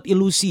membuat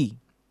ilusi.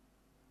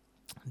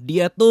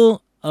 Dia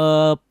tuh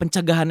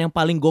pencegahan yang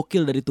paling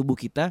gokil dari tubuh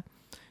kita.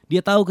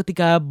 Dia tahu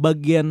ketika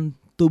bagian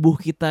tubuh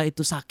kita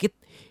itu sakit,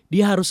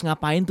 dia harus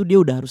ngapain tuh dia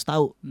udah harus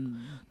tahu.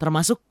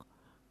 Termasuk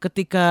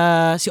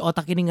ketika si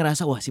otak ini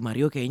ngerasa, wah si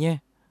Mario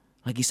kayaknya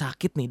lagi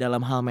sakit nih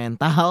dalam hal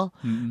mental,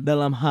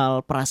 dalam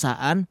hal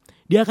perasaan,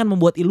 dia akan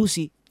membuat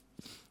ilusi.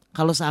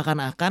 Kalau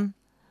seakan-akan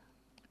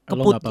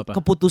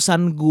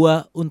keputusan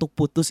gua untuk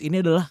putus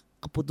ini adalah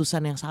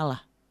keputusan yang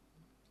salah.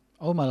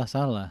 Oh malah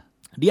salah.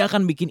 Dia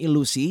akan bikin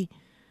ilusi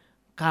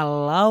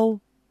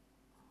kalau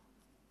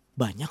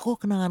banyak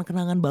kok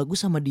kenangan-kenangan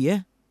bagus sama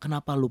dia.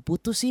 Kenapa lu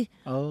putus sih?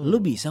 Oh.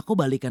 Lu bisa kok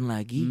balikan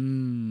lagi.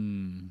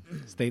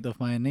 State of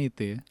mind-nya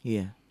itu ya.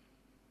 Iya.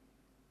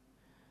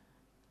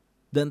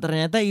 Dan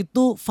ternyata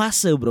itu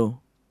fase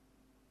bro.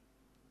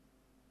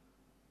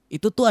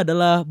 Itu tuh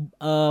adalah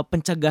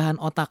pencegahan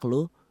otak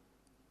lu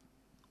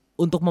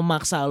untuk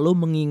memaksa lu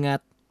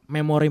mengingat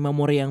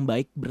memori-memori yang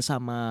baik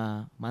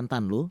bersama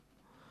mantan lu,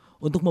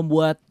 untuk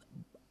membuat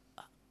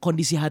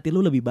kondisi hati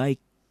lu lebih baik.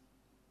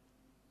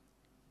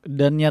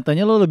 Dan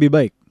nyatanya lo lebih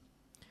baik.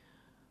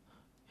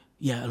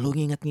 Ya lu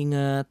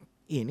nginget-nginget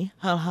ini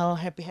hal-hal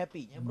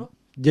happy-happynya bro.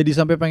 Jadi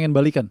sampai pengen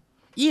balikan?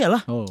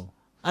 Iyalah. Oh.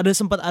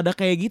 Sempat ada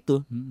kayak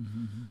gitu.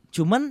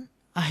 Cuman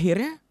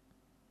akhirnya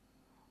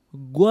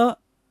gue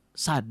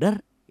sadar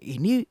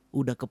ini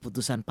udah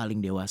keputusan paling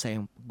dewasa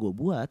yang gue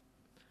buat.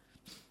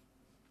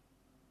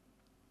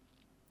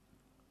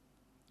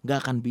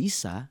 Gak akan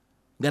bisa.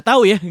 Gak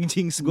tahu ya,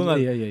 jinx. Gue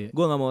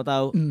gak mau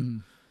tahu.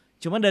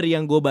 Cuman dari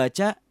yang gue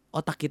baca,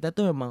 otak kita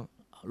tuh memang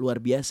luar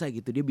biasa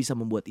gitu. Dia bisa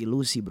membuat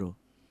ilusi, bro.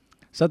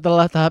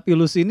 Setelah tahap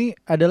ilusi ini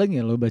ada lagi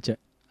ya lo baca?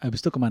 Habis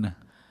itu kemana?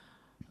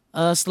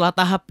 Setelah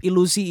tahap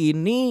ilusi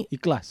ini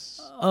Ikhlas.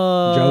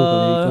 Jauh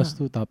kali ikhlas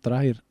tuh tahap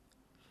terakhir.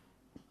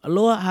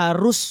 lo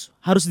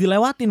harus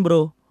dilewatin,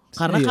 bro.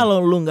 Karena Iya. kalau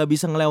lu nggak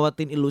bisa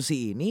ngelewatin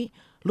ilusi ini,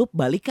 lu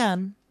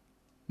balikan.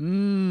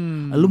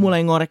 Lu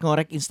mulai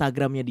ngorek-ngorek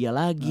Instagramnya dia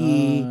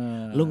lagi,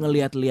 lu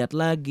ngeliat-liat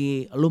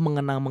lagi, lu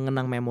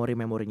mengenang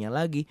memori-memorinya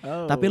lagi.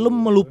 Tapi lu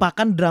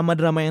melupakan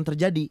drama-drama yang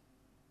terjadi.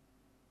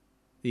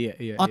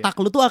 Iya. Otak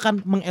lu tuh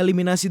akan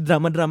mengeliminasi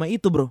drama-drama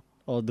itu, bro.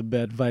 All the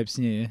bad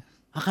vibes-nya ya.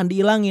 Akan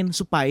dihilangin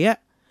supaya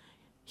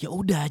ya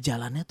udah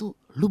jalannya tuh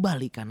lu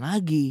balikan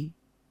lagi.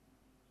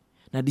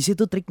 Nah, di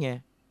situ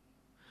triknya.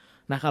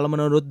 Nah, kalau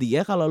menurut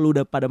dia, kalau lu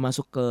udah pada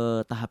masuk ke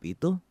tahap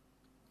itu,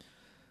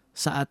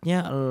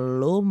 saatnya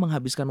lu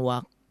menghabiskan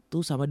waktu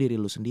sama diri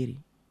lu sendiri.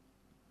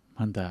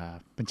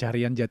 Mantap.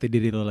 Pencarian jati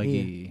diri lo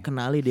lagi. Iya,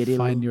 kenali diri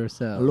lu. Find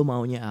yourself. Lu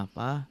maunya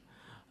apa?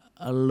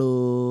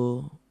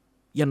 Lu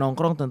ya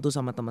nongkrong tentu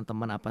sama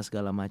teman-teman apa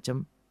segala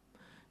macam.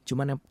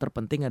 Cuman yang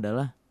terpenting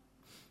adalah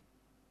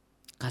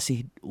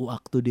kasih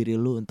waktu diri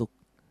lu untuk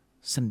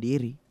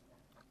sendiri.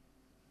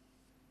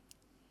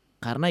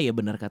 Karena ya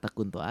benar kata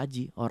Kunto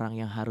Aji, orang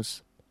yang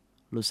harus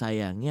lu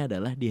sayangi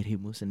adalah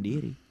dirimu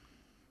sendiri.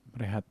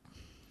 Rehat.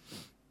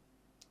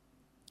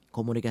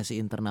 Komunikasi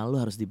internal lu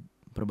harus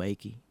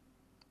diperbaiki.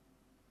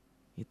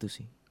 Itu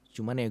sih.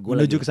 Cuman ya gue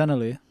Menuju ke sana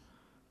lo ya.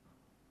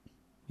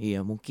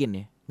 Iya mungkin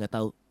ya, nggak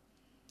tahu.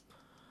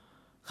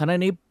 Karena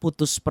ini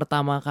putus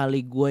pertama kali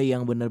gue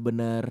yang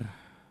benar-benar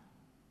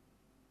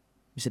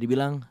bisa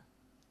dibilang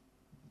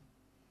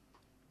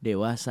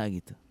dewasa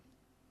gitu.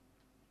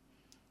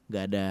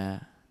 Gak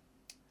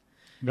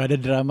ada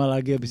drama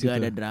lagi abis itu. Gak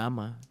ada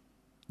drama.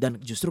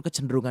 Dan justru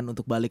kecenderungan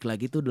untuk balik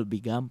lagi tuh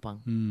lebih gampang.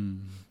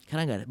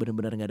 Karena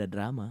benar-benar gak ada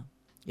drama.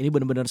 Ini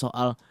benar-benar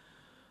soal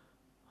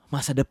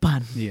masa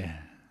depan.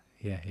 Iya.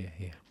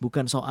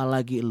 Bukan soal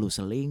lagi lu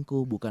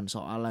selingkuh, bukan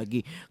soal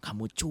lagi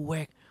kamu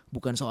cuek,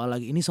 bukan soal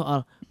lagi, ini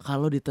soal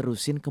kalau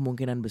diterusin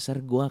kemungkinan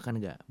besar gue akan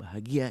gak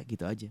bahagia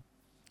gitu aja.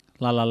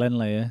 La La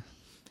Land lah ya.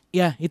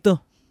 Ya itu.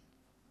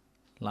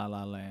 La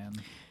La Land.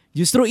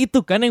 Justru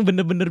itu kan yang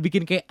bener-bener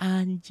bikin kayak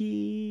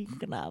anjing,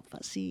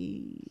 kenapa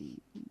sih?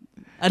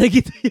 Ada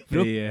gitu ya,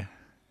 bro. Iya.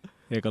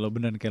 Ya kalau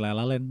beneran kayak La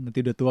La Land,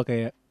 nanti udah tua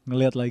kayak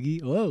ngelihat lagi,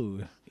 wow.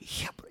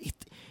 Iya bro,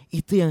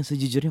 itu yang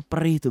sejujurnya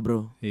perih tuh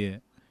bro. Iya.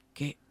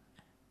 Kayak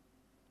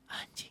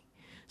anjing.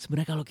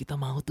 Sebenarnya kalau kita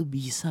mau tuh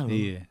bisa loh.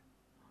 Iya.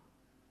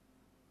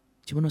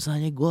 Cuman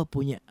masalahnya gue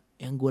punya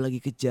yang gue lagi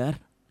kejar.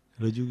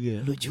 Lo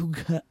juga.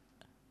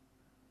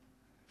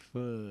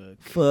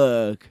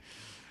 Fuck.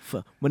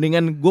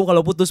 Mendingan gue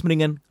kalau putus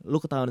mendingan lu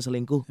ketahuan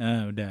selingkuh.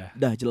 Udah.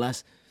 Dah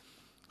jelas.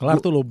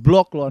 Kelar tuh lo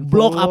blok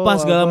apa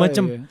segala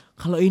macem. Ya.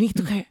 Kalau ini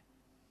tuh kayak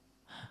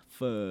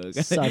fuck.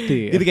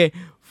 Sati. Gitu kayak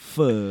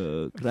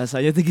fuck.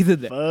 Rasanya tuh gitu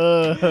dah.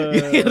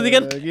 Ngerti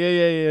kan?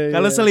 Iya.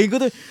 Kalau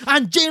selingkuh tuh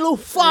anjing lu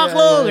fuck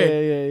lo kayak.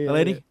 Kalau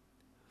ini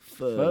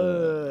fuck.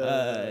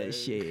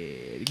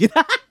 Shit. Gitu.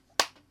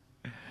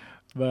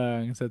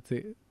 Bang,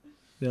 sih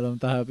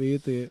dalam tahap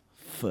itu ya.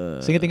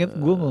 Fuck. Seinget-inget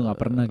gue gak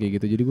pernah kayak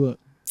gitu. Jadi gue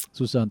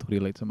susah untuk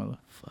relate sama lo.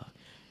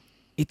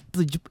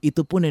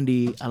 Itu pun yang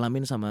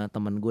dialamin sama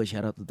teman gue,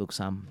 syarat untuk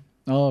Sam.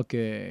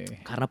 Oke.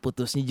 Karena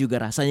putusnya juga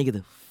rasanya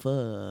gitu.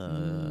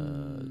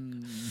 Fuck.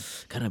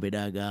 Karena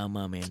beda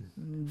agama, men.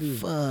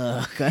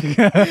 Fuck.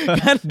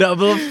 Kan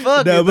Double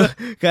fuck. Double.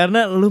 Gitu.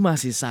 Karena lu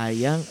masih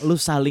sayang, lu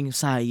saling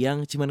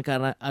sayang, cuman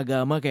karena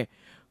agama kayak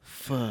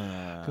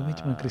fuck. Kami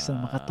cuma Kristen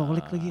sama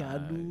Katolik lagi.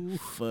 Aduh.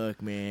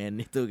 Fuck,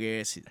 man. Itu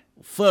guys.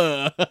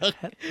 Fuck.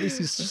 At least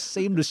you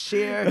same to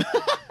share.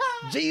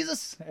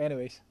 Jesus.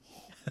 Anyways.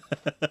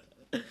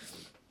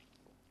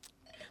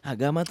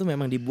 Agama tuh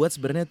memang dibuat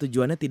sebenarnya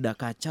tujuannya tidak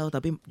kacau,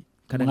 tapi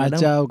kadang-kadang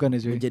mengacau kan ya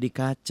cuy. menjadi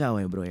kacau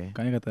ya bro ya.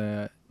 Kayaknya kata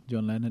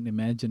John Lennon,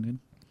 Imagine kan.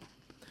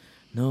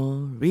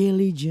 No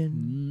religion.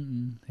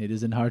 It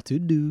isn't hard to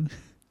do.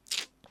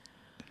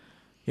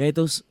 Ya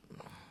itu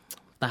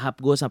tahap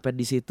gue sampai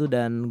di situ,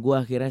 dan gue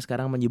akhirnya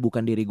sekarang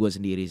menyibukkan diri gue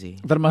sendiri sih.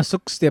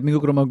 Termasuk setiap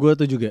minggu ke rumah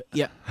gue tuh juga.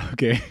 Iya.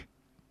 Oke.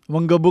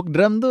 Menggebuk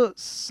drum tuh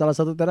salah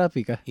satu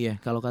terapi kah? Iya,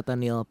 kalau kata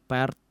Neil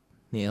Peart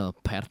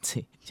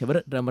sih.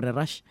 Siapa drummernya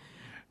Rush?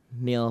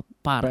 Neil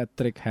Peart.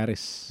 Patrick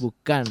Harris.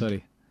 Bukan.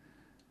 Sorry.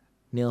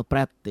 Neil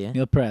Peart ya.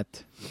 Neil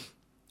Peart.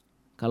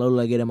 Kalau lu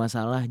lagi ada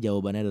masalah,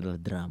 jawabannya adalah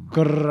drum.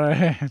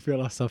 Keren,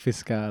 filosofis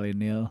sekali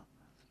Neil.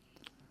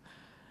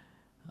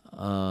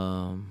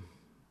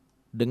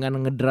 Dengan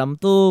ngedrum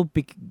tuh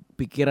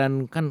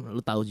pikiran kan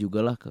lu tahu juga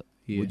lah ke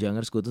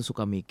Bujangers, gue tuh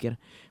suka mikir.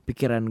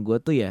 Pikiran gue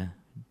tuh ya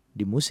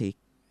di musik.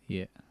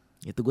 Iya.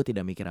 Itu gue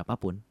tidak mikir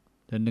apapun.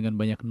 Dan dengan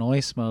banyak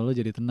noise malah lo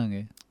jadi tenang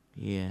ya.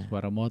 Iya.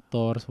 Suara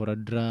motor, suara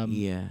drum.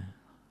 Iya.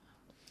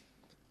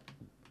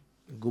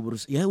 Gue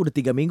ya udah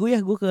 3 minggu ya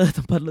gue ke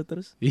tempat lo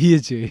terus.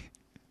 Iya cuy.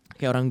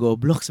 Kayak orang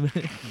goblok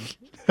sebenarnya.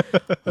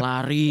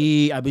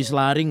 Abis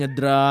lari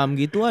ngedrum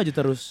gitu aja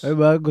terus.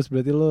 Bagus,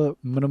 berarti lo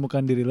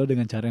menemukan diri lo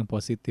dengan cara yang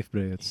positif,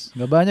 bro.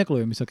 Gak banyak lo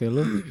yang bisa kayak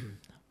lo.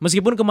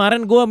 Meskipun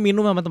kemarin gue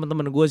minum sama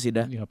teman-teman gue sih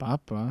dah. Ya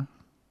apa-apa.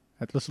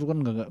 At least lu kan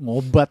gak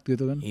ngobat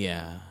gitu kan.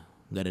 Iya,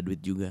 nggak ada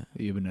duit juga.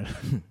 Iya benar.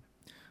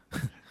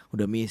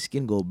 Udah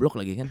miskin, goblok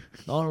lagi kan,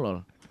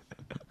 tolol.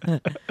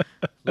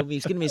 Gue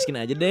miskin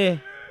aja deh.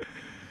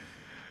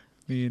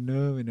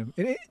 Minum.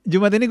 Ini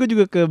Jumat ini gue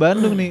juga ke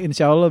Bandung nih,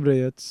 insya Allah bro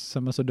ya,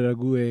 sama saudara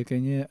gue.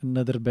 Kayaknya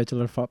another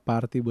bachelor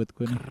party buat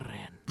gue nih.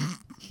 Keren.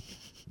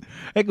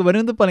 Ke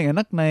Bandung tuh paling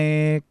enak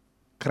naik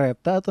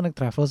kereta atau naik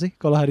travel sih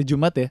kalau hari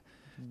Jumat ya.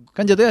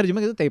 Kan jatuhnya hari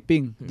Jumat itu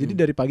taping. Jadi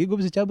dari pagi gue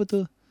bisa cabut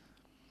tuh.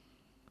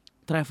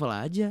 Travel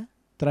aja.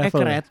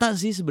 Travel. Kereta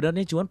sih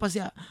sebenarnya, cuman pasti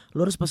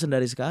lo harus pesen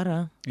dari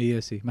sekarang. Iya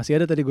sih, masih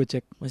ada tadi gue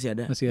cek. Masih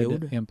ada. Masih ada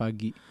Yaudah. yang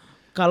pagi.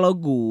 Kalau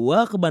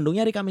gua ke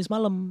Bandungnya hari Kamis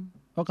malam.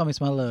 Oh Kamis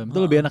malam, itu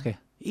lebih enak ya?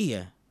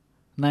 Iya.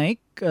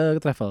 Naik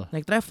travel?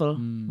 Naik travel.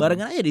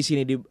 Barengan aja di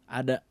sini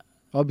ada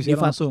Oh bisa di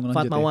langsung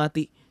lanjut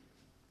Fatmawati.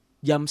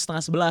 Jam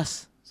 10:30.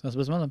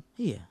 11 malam?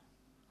 Iya.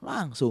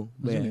 Langsung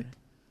ya?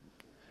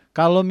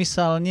 Kalau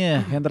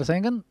misalnya yang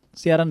tersayang kan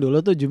siaran dulu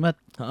tuh Jumat.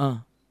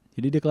 Heeh.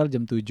 Jadi dia kelar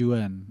jam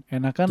 7-an.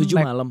 Enakan 7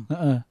 malam.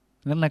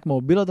 Naik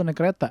mobil atau naik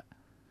kereta?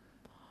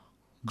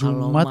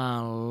 Kalau Jumat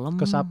malam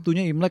ke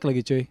Sabtunya Imlek lagi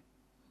cuy.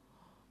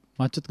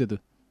 Macet gitu.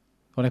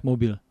 Kalau naik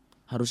mobil.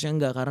 harusnya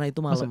enggak karena itu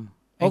malam.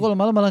 Oh kalau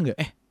malam malah enggak?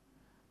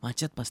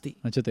 Macet pasti.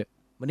 Macet ya?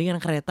 Mendingan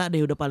kereta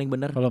deh udah paling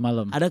bener. Kalau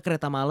malam. Ada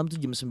kereta malam tuh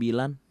jam 9.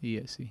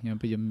 Iya sih,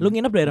 nyampe jam. Lu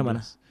nginep daerah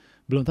mana?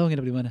 Belum tahu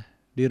nginep di mana.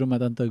 Di rumah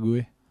tante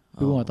gue.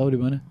 Tapi gue gak tahu di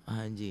mana.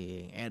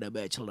 Anjing, ada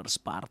bachelors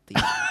party.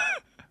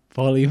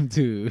 Volume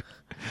 2.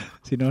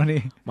 Si Noni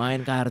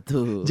Main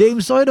kartu.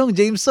 James Soy dong,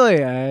 James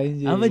Soy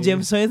anjing. Apa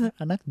James Soy itu?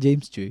 Anak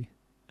James cuy.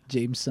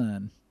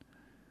 Jameson.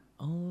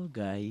 Oh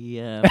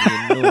gaya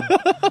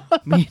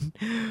minum.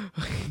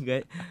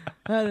 Gaya.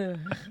 Aduh.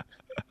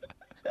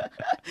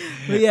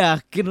 Lu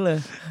yakin lah.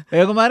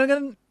 Ya kemarin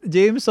kan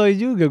James Soy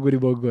juga gue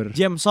di Bogor.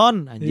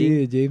 Jameson anjing.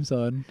 Iya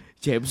Jameson.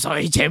 James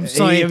Soy.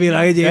 Iya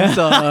bilangnya James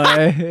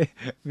Soy.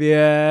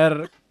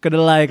 Biar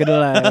kedelai.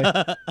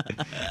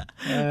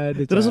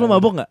 Aduh, Terus lu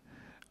mabok gak?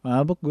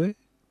 Mabok gue.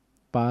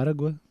 Parah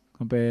gue.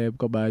 Sampai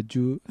buka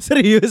baju.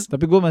 Serius?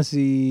 Tapi gue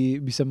masih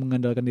bisa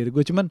mengandalkan diri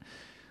gue. Cuman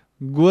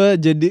gue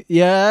jadi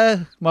ya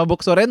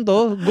mabok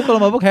Sorrento. Gue kalau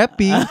mabok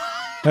happy.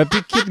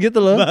 Happy kid gitu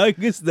loh.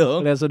 Bagus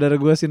dong. Lihat saudara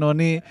gue si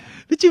Noni,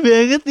 lucu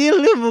banget nih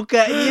lu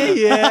mukanya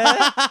ya.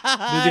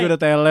 Dia juga udah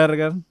teler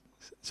kan.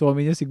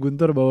 Suaminya si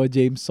Guntur bawa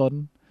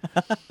Jameson.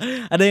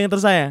 Ada yang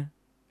tersayang?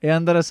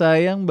 Yang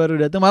tersayang baru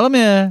datang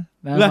malamnya.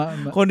 Nah, lah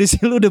kondisi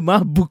lu udah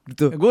mabuk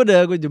gitu.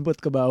 Gue jemput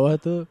ke bawah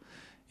tuh.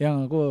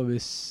 Yang aku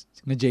habis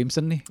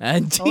nge-Jameson nih.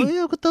 Anjing. Oh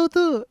iya aku tahu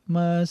tuh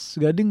Mas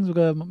Gading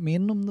suka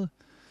minum tuh.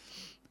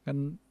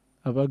 Kan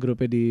apa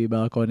grupnya di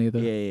balkon itu.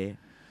 Iya.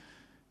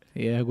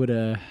 Iya gue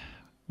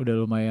udah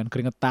lumayan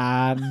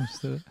keringetan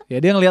gitu. Ya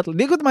dia ngeliat,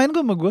 dia ikut main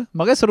kok sama gue.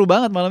 Makanya seru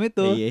banget malam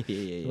itu.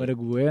 Iya. Ada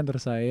gue yang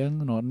tersayang,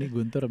 Noni,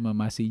 Guntur sama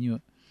Masinyo.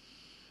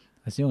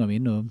 Masinyo gak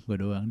minum, gue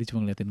doang. Dia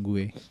cuma ngeliatin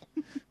gue.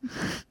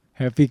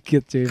 Happy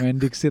kid cuy,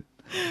 main Dixit.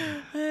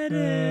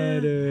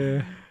 Aduh.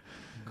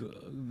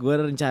 Gue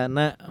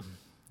rencana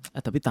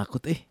tapi takut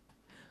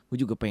gue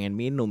juga pengen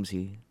minum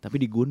sih, tapi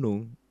di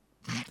gunung.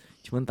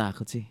 Cuman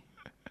takut sih.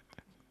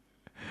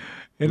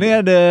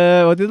 Ini ada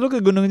waktu itu lu ke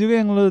gunung juga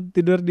yang lu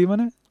tidur di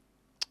mana?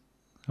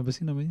 Apa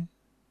sih namanya?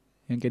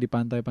 Yang kayak di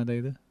pantai-pantai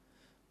itu.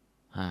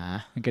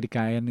 Hah? Yang kayak di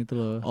Kayen itu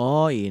loh.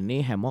 Oh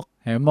ini hemok.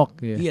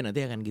 Hemok ya. Iya nanti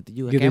akan gitu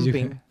juga. Gitu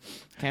Camping. juga.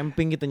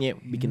 Camping gitu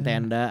bikin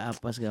tenda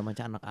apa segala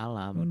macam anak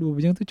alam.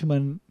 Duobudjang tuh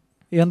cuman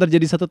yang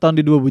terjadi 1 tahun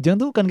di Duobudjang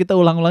tuh kan kita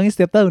ulang-ulangi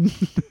setiap tahun.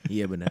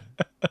 Iya benar.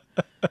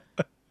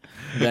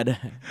 Gak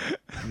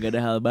ada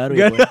hal baru.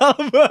 Gak ada hal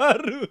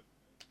baru.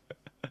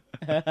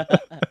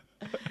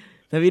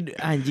 Tapi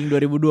anjing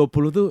 2020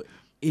 tuh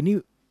ini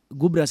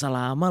gue berasa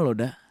lama loh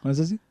dah.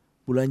 Masa sih?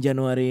 Bulan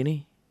Januari ini.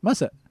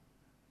 Masa?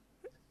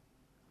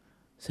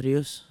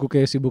 Serius? Gue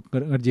kayak sibuk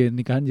ngerjain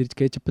nikahan jadi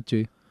kayak cepet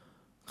cuy.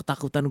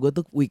 Ketakutan gue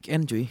tuh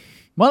weekend cuy.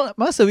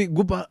 Masa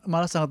gue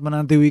malah sangat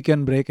menanti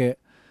weekend break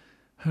kayak.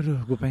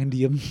 Aduh gue pengen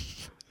diem.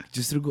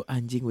 Justru gue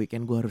anjing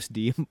weekend gue harus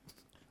diem.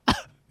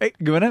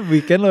 Gimana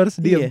weekend lo harus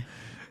diem? Iya.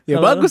 Ya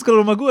kalo bagus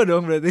kalau rumah gue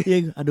dong berarti. Iya,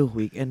 aduh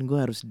weekend gue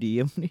harus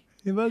diem nih.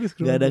 Ya bagus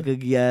kalau gak ada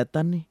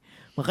kegiatan nih.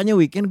 Makanya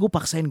weekend gue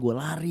paksain gue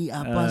lari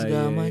apa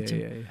segala macam.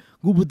 Iya.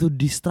 Gue butuh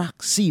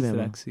distraksi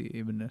memang. Distraksi,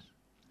 iya benar.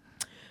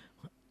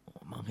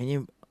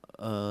 Makanya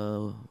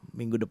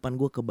minggu depan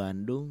gue ke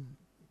Bandung.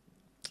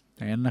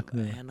 Enak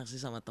tuh. Enak sih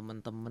sama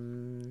temen-temen.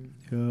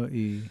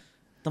 Yoi.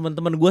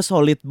 Temen-temen gue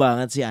solid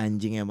banget sih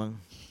anjing emang.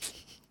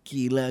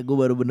 Gila gue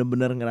baru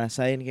bener-bener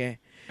ngerasain kayak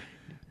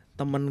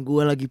temen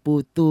gue lagi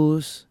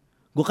putus.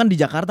 Gue kan di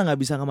Jakarta gak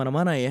bisa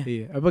kemana-mana ya.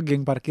 Iya, apa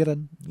geng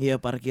parkiran? Iya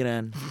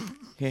parkiran.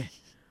 Oke.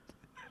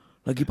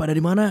 Lagi pada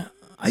di mana?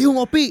 Ayo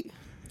ngopi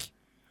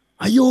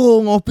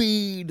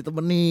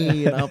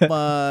ditemenin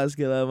apa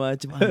segala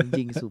macam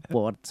anjing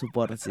support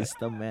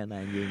system man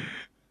anjing.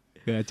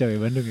 Gacau ya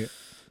Bandung ya.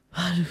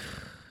 Aduh.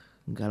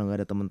 Kalau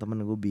nggak ada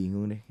teman-teman gue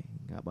bingung deh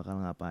nggak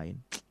bakal ngapain.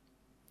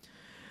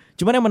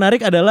 Cuman yang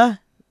menarik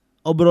adalah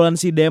obrolan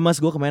si Demas.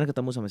 Gue kemarin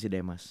ketemu sama si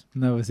Demas.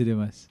 Kenapa sih dia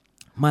mas?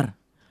 Mar,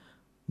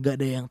 gak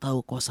ada yang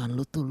tahu kosan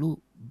lu tuh, lu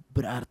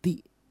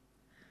berarti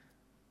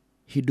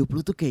hidup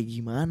lu tuh kayak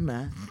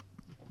gimana.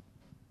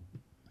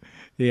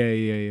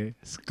 Iya,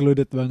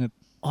 secluded banget.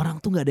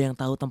 Orang tuh gak ada yang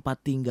tahu tempat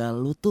tinggal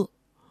lu tuh.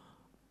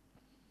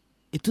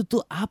 Itu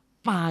tuh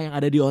apa yang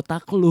ada di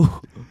otak lu.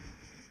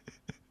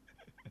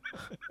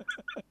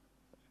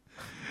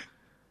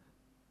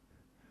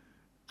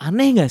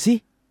 Aneh gak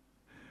sih?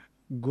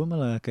 Gue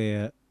malah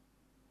kayak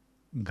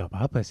nggak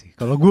apa-apa sih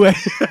kalau gue.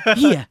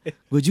 Iya,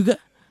 gue juga.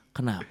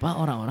 Kenapa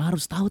orang-orang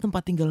harus tahu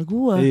tempat tinggal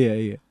gue?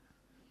 Iya.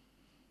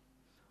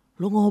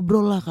 Lu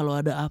ngobrol lah kalau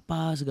ada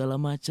apa segala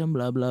macam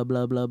bla bla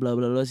bla bla bla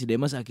bla. Si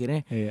Demas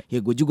akhirnya ya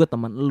gue juga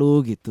teman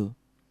lu gitu.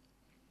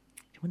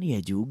 Cuman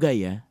iya juga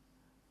ya.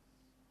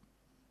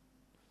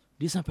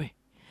 Dia sampai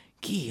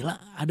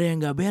gila, ada yang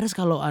nggak beres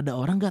kalau ada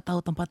orang nggak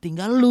tahu tempat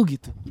tinggal lu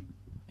gitu.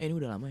 Ini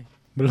udah lama ya?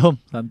 Belum,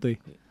 santuy.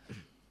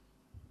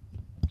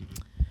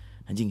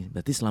 Anjing,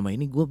 berarti selama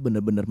ini gue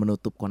bener-bener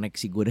menutup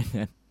koneksi gue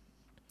dengan.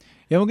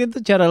 Ya mungkin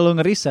tuh cara lo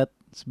ngeriset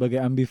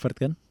sebagai ambivert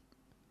kan.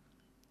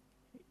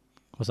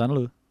 Kosan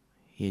lu.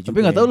 Ya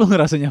tapi nggak tahu lu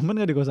ngerasa nyaman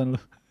gak di kosan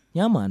lu?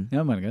 Nyaman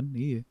kan,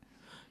 iya.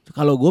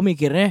 Kalau gue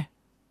mikirnya,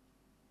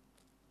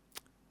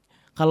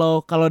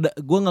 kalau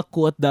gue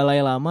nge-quote Dalai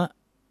Lama,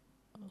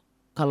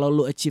 kalau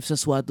lu achieve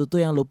sesuatu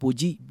tuh yang lu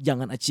puji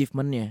jangan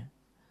achievementnya,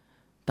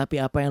 tapi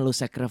apa yang lu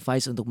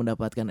sacrifice untuk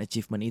mendapatkan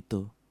achievement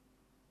itu.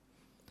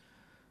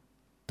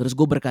 Terus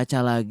gue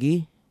berkaca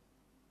lagi,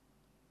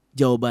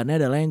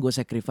 jawabannya adalah yang gue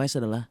sacrifice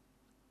adalah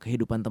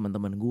kehidupan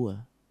teman-teman gue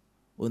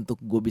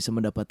untuk gue bisa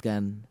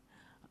mendapatkan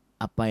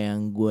apa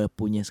yang gue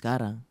punya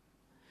sekarang.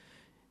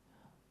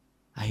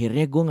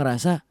 Akhirnya gue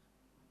ngerasa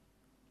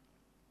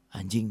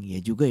anjing ya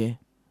juga ya,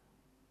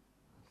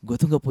 gue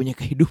tuh gak punya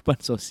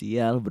kehidupan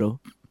sosial bro.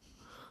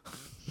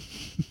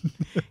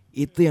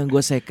 Itu yang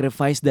gue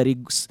sacrifice dari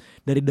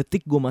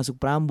detik gue masuk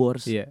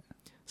Prambors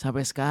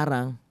sampai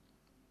sekarang.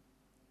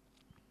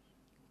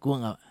 Gue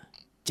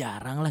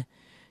jarang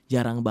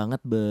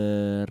banget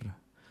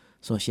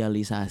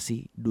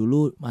bersosialisasi.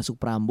 Dulu masuk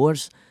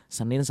Prambors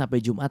Senin sampai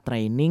Jumat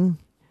training,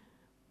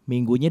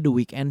 minggunya the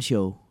weekend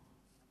show,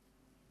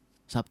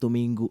 Sabtu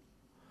Minggu.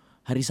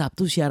 Hari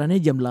Sabtu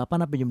siarannya jam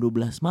 8 sampai jam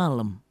 12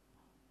 malam.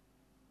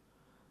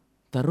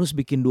 Terus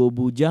bikin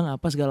duobudjang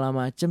apa segala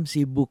macem,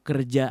 sibuk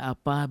kerja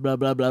apa bla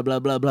bla bla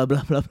bla bla bla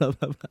bla bla bla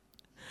bla.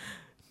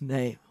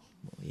 Nah,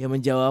 ya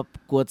menjawab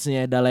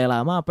quotes-nya Dalai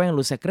Lama, apa yang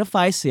lu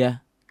sacrifice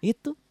ya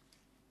itu.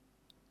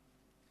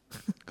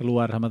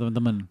 Keluar sama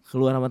teman-teman.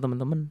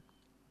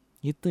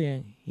 Itu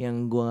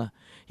yang gue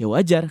ya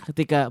wajar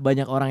ketika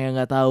banyak orang yang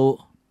nggak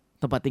tahu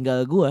tempat tinggal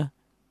gue.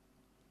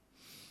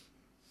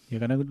 Ya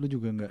karena lu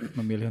juga nggak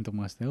memilih untuk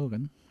ngasih tahu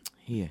kan.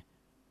 Iya.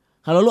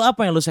 Kalau lu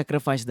apa yang lu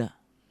sacrifice dah?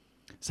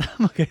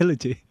 Sama kayak lu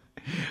cuy.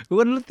 Gue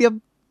kan dulu tiap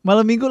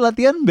malam minggu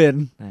latihan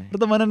band.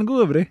 Pertemanan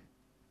gue bre.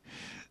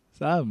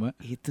 Sama.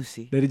 Itu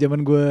sih. Dari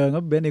zaman gue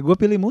ngeband ya gue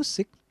pilih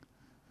musik.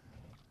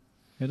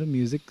 Karena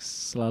musik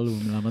selalu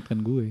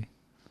menyelamatkan gue.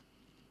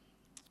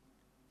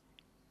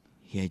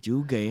 Ya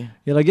juga ya.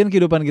 Ya lagian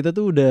kehidupan kita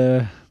tuh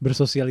udah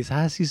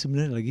bersosialisasi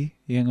sebenarnya lagi.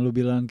 Yang lu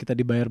bilang kita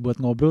dibayar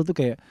buat ngobrol tuh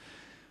kayak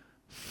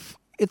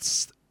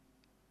it's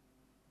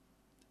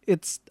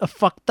a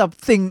fucked up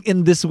thing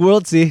in this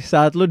world sih.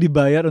 Saat lu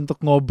dibayar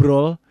untuk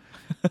ngobrol,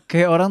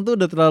 kayak orang tuh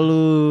udah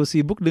terlalu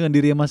sibuk dengan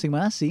dirinya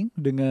masing-masing,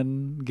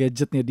 dengan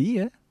gadgetnya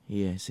dia.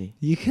 Iya sih.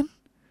 Iya kan?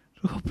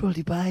 Lu ngobrol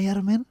dibayar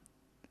men.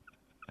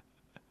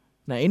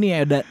 Nah ini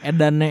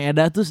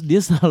Eda tuh dia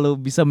selalu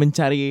bisa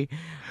mencari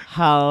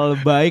hal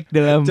baik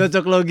dalam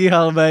cocok logi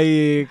hal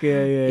baik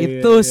ya,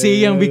 itu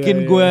sih yang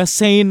bikin gue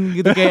sane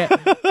gitu kayak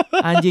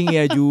anjing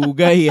ya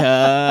juga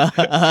ya.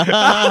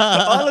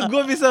 Oh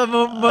gue bisa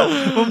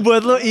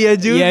membuat lo iya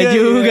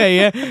juga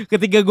ya.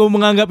 Ketika gue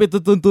menganggap itu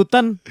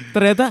tuntutan,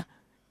 ternyata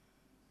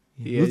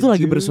lu tuh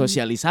lagi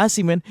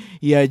bersosialisasi men.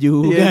 Iya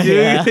juga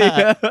ya.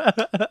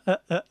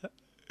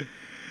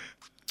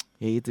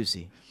 Ya itu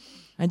sih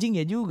anjing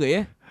ya juga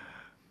ya.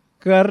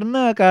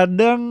 Karena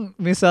kadang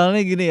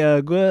misalnya gini ya,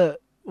 gue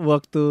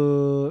waktu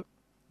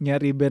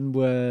nyari band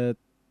buat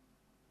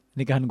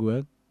nikahan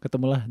gue,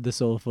 ketemulah The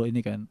Soulful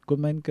ini kan. Gue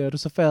main ke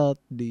Roosevelt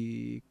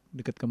di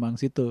dekat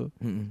Kemang situ.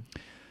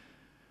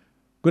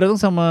 Gue datang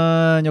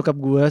sama nyokap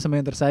gue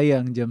sama yang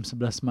tersayang jam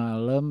 11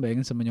 malam.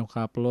 Bayangin sama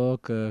nyokap lo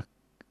ke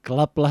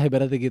klub lah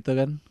ibaratnya gitu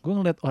kan. Gue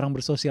ngeliat orang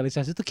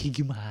bersosialisasi tuh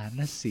kayak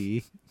gimana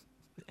sih?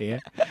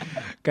 Ya,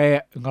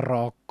 kayak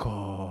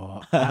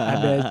ngerokok,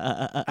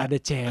 ada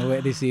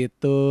cewek di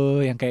situ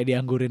yang kayak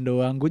dianggurin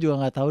doang. Gue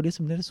juga nggak tahu dia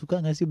sebenarnya suka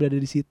nggak sih berada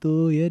di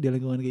situ ya di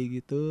lingkungan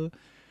kayak gitu.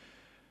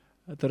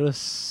 Terus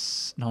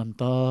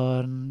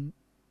nonton,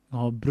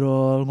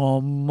 ngobrol,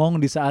 ngomong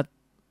di saat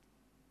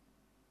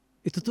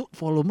itu tuh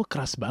volume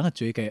keras banget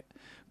cuy. Kayak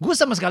gue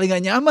sama sekali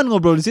nggak nyaman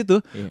ngobrol di situ.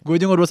 Gue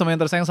juga ngobrol sama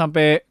yang tersayang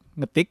sampai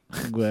ngetik,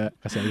 gue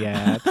kasih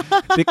lihat,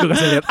 gue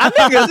kasih lihat.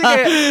 Aneh gak sih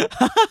kayak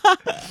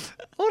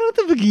orang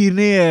tuh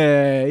begini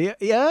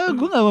ya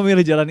gue gak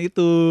memilih jalan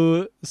itu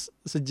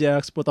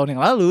sejak 10 tahun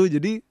yang lalu.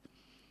 Jadi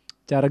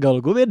cara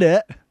gaul gue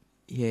beda.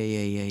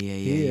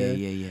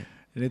 Iya.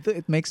 Dan itu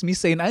it makes me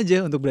sane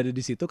aja untuk berada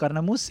di situ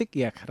karena musik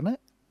ya, karena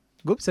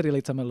gue bisa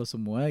relate sama lo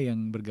semua yang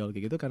bergaul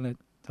kayak gitu karena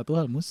satu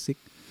hal, musik.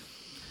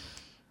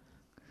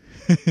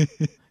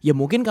 Ya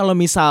mungkin kalau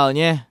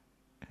misalnya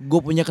gue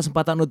punya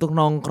kesempatan untuk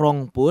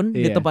nongkrong pun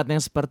di Iya. tempat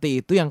yang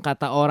seperti itu, yang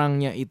kata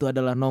orangnya itu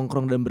adalah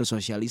nongkrong dan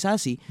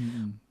bersosialisasi,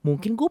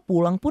 mungkin gue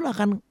pulang pun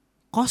akan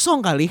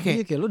kosong kali,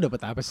 Iya, kayak kayak lu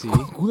dapat apa sih?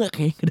 gue gak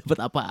kayaknya dapet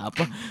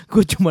apa-apa.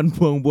 Gue cuman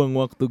buang-buang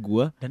waktu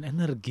gue. Dan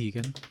energi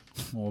kan,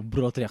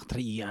 ngobrol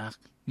teriak-teriak,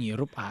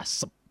 ngirup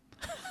asap.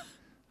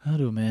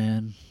 Aduh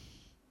man,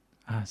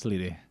 asli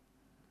deh.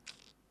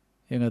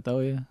 Ya nggak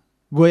tahu ya.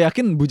 Gue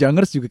yakin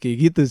Bujangers juga kayak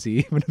gitu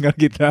sih mendengar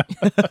kita.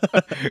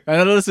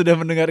 Karena lu sudah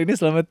mendengar ini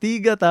selama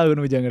 3 tahun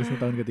Bujangers,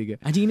 tahun ketiga.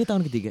 Anjing, ini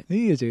tahun ketiga.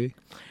 Iya cuy.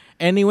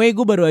 Anyway,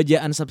 gue baru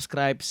aja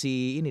unsubscribe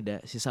si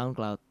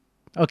SoundCloud.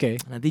 Oke,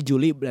 Nanti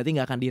Juli berarti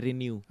gak akan di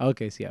renew.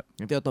 oke siap.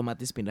 Nanti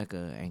otomatis pindah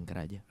ke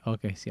Anchor aja.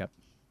 Oke siap.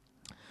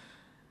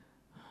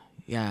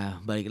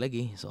 Ya balik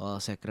lagi soal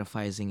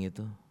sacrificing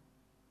itu.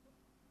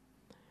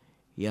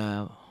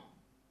 Ya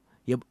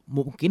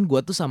mungkin gue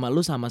tuh sama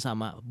lu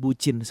sama-sama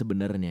bucin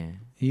sebenarnya.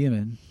 Iya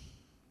man,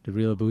 the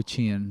real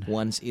bucin.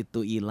 Once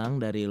itu hilang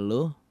dari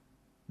lu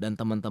dan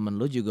teman-teman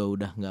lu juga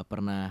udah nggak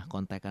pernah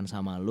kontekan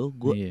sama lu,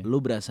 Iya.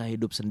 lu berasa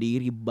hidup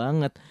sendiri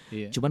banget.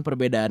 Iya. Cuman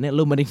perbedaannya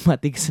lu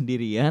menikmati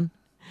kesendirian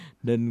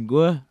dan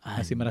gue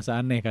Masih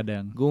merasa aneh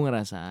kadang. gue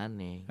ngerasa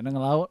aneh. Karena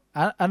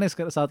aneh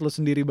saat lu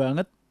sendiri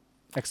banget,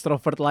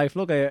 extrovert life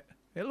lu kayak,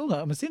 lu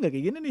mesti nggak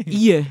kayak gini nih.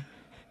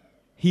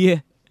 Iya.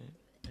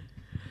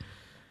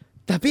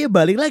 Tapi ya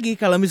balik lagi,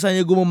 kalau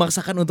misalnya gue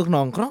memaksakan untuk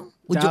nongkrong,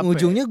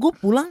 ujung-ujungnya gue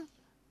pulang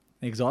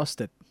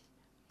Exhausted.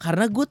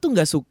 karena gue tuh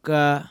nggak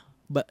suka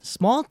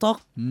small talk.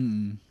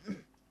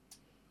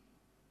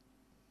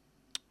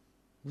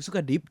 Gue suka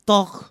deep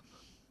talk.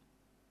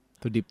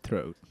 To deep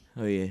throat.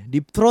 Oh iya,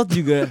 deep throat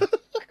juga.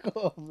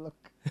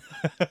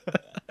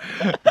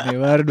 Nih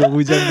baru 2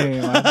 bujang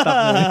nih, mantap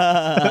nih.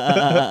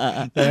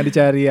 Jangan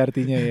dicari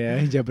artinya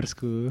ya,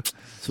 jabersku.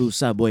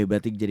 Susah boy,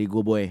 berarti jadi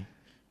gue boy.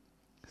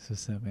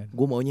 Susah men.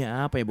 Gue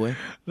maunya apa ya boy?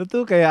 Lu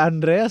tuh kayak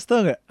Andreas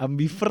tau gak?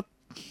 Ambivert.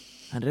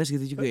 Andreas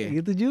gitu juga ya?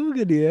 Gitu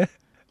juga dia.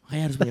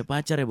 Kayak harus punya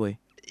pacar ya boy.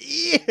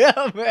 Iya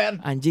men.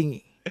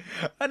 Anjing.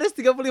 Andreas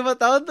 35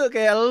 tahun tuh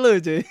kayak lu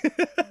cuy.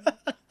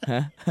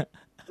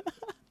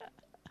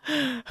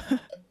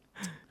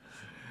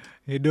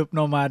 Hidup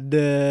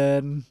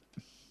nomaden.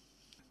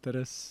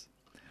 Terus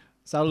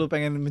selalu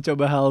pengen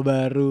mencoba hal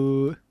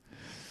baru.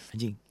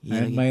 Anjing.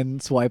 Iya lagi. Main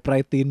swipe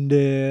right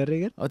Tinder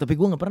ya kan? Oh tapi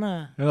gue gak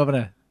pernah. Gak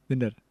pernah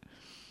Tinder?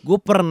 Gue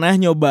pernah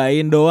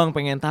nyobain doang,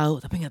 pengen tahu,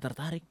 tapi gak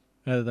tertarik.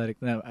 Gak tertarik.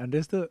 Nah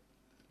Andreas tuh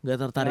Gak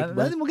tertarik nanti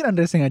banget. mungkin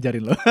Andreas yang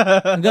ngajarin lo.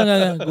 Enggak.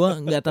 Gue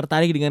gak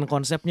tertarik dengan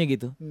konsepnya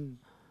gitu.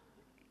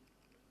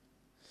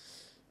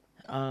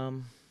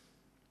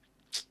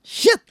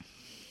 Shit.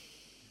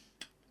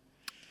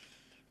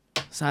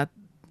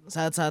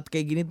 Saat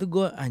kayak gini tuh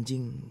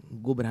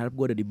gue berharap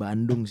gue ada di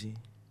Bandung sih.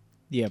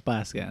 Iya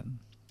pas kan.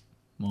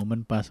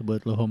 Momen pas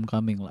buat lo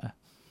homecoming lah.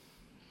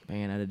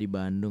 Pengen ada di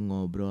Bandung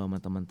ngobrol sama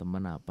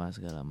teman-teman apa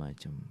segala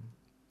macem.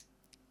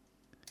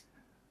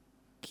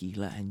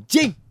 Gila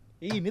anjing.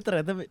 Ini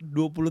ternyata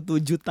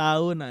 27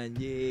 tahun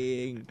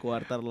anjing.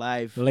 Quarter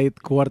life. Late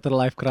quarter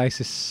life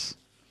crisis.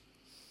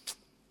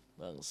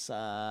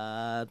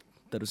 Bangsat.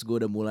 Terus gue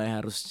udah mulai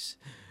harus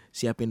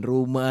siapin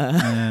rumah.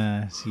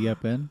 Nah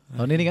siap kan.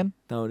 Tahun ini kan.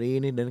 Tahun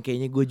ini, dan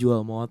kayaknya gue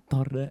jual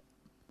motor dah.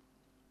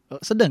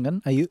 Sedang kan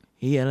Ayu?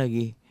 Iya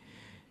lagi.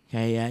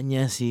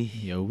 Kayaknya sih.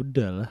 Ya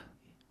udahlah.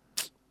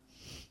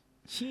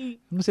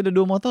 Masih ada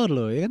 2 motor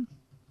lo ya kan.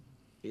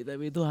 Ya,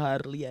 tapi itu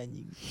Harley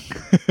anjing.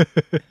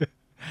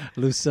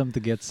 Lose some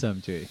to get some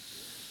cuy.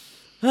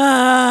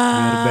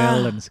 Biar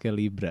balance kayak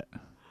Libra.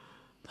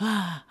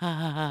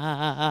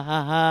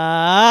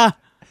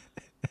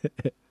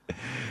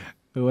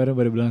 Kemarin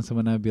baru bilang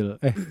sama Nabil,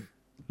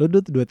 lo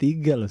udah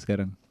 23 lo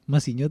sekarang.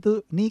 Masihnya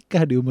tuh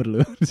nikah di umur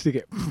lo. Terus dia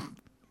kayak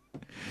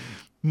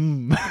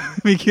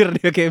mikir,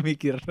 dia kayak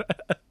mikir.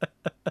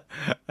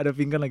 Ada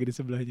pingkan lagi di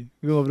sebelahnya.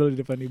 Gue ngobrol di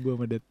depan ibu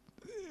sama dad.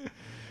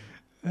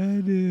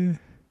 Aduh.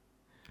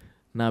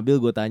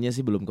 Nabil gue tanya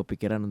sih belum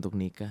kepikiran untuk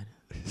nikah.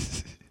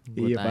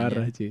 Iya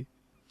parah cuy.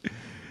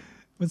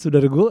 Men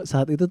saudara gue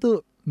saat itu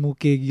tuh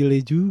muke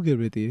gile juga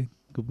berarti ya.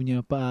 Gak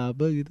punya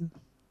apa-apa gitu.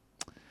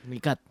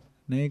 Nekat.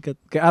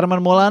 Kayak Arman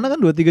Maulana kan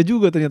 23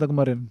 juga ternyata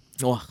kemarin.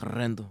 Wah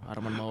keren tuh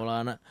Arman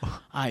Maulana.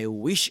 I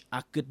wish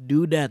I could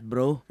do that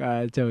bro.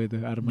 Kacau itu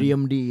Arman.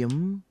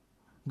 Diam-diam,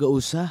 gak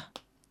usah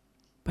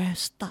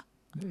pesta.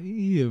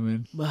 Iya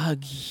men.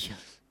 Bahagia.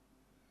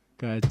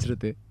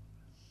 Kacret ya.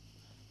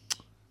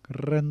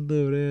 Keren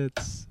tuh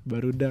Brets.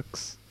 Baru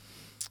Dax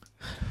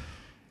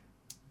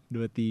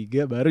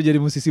 23 baru jadi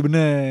musisi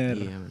bener.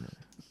 Iya bener.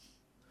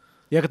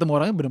 Ya ketemu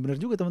orangnya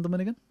bener-bener juga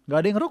teman-temannya kan. Gak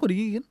ada yang ngerokok di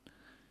gigi kan.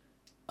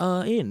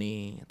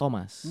 Ini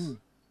Thomas.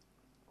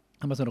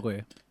 Sama ngerokok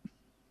ya.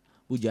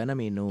 Bujana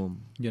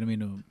minum. Jangan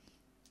minum.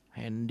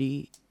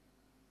 Handy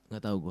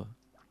gak tahu gue.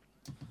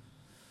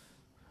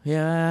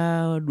 Ya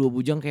 2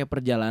 bujang kayak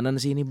perjalanan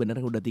sih ini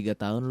bener. Udah 3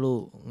 tahun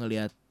lu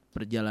ngelihat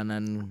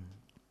perjalanan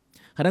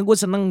Kadang gue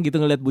seneng gitu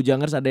ngeliat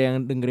bujangers ada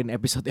yang dengerin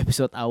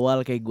episode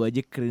awal, kayak gue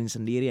aja cringe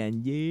sendiri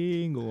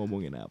anjing. Gue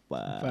ngomongin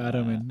apa?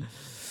 Parah men.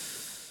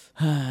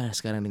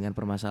 Sekarang dengan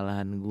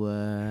permasalahan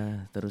gue,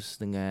 terus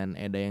dengan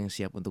Eda yang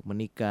siap untuk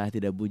menikah,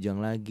 tidak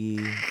bujang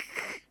lagi.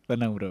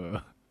 Tenang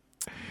bro,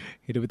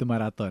 hidup itu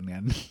maraton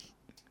kan.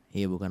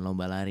 Iya, bukan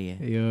lomba lari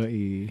ya.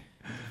 Yoi.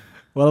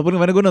 Walaupun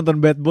kemarin gue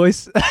nonton Bad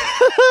Boys.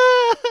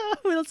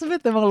 Will Smith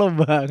emang lo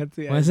banget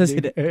sih. Masa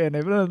sih?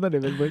 Nonton deh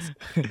Bad Boys.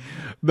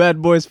 Bad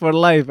Boys for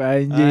Life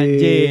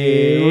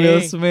anjing.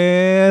 Will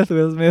Smith.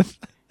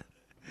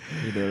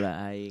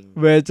 Idola aing.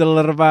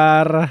 Bachelor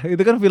parah.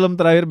 Itu kan film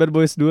terakhir Bad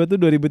Boys 2 tuh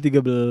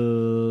 2013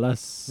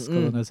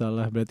 kalau gak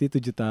salah. Berarti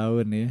 7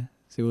 tahun ya.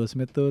 Si Will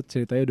Smith tuh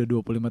ceritanya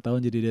udah 25 tahun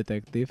jadi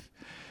detektif.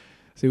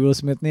 Si Will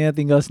Smith nih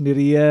tinggal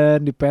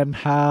sendirian di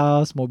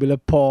penthouse, mobilnya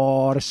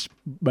Porsche,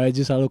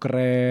 baju selalu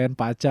keren,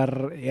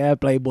 pacar ya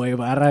playboy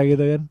parah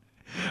gitu kan.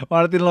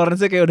 Martin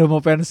Lawrence kayak udah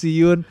mau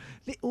pensiun.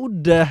 Nih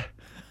udah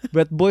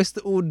Bad Boys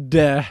tuh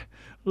udah.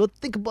 Lo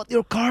think about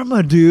your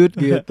karma dude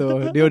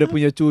gitu. Dia udah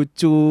punya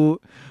cucu.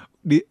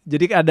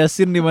 Jadi ada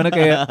scene dimana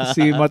kayak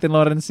si Martin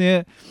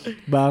Lawrence-nya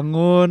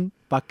bangun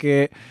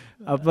pakai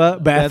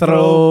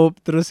bathrobe,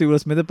 terus si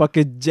Will Smith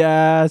pakai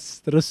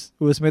jas, terus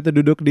Will Smith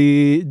duduk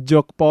di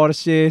jok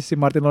Porsche, si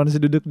Martin Lawrence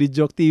duduk di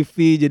jok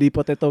TV, jadi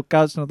potato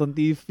couch nonton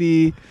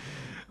TV.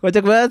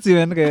 Kocak banget sih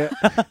men, kayak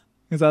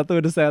yang satu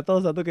udah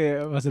settle, satu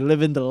kayak masih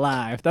living the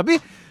life. Tapi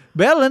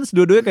balance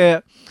dua-duanya kayak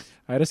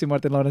akhirnya si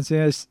Martin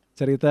Lawrence-nya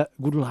cerita,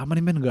 gue udah lama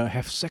nih men gak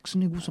have sex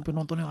nih, gue sampai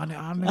nonton yang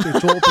aneh-aneh kayak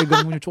cowok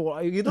pegang punya cowok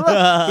gitu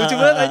lah. Lucu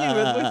banget anjing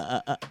Bad Boys.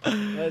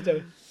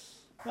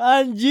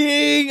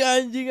 Anjing.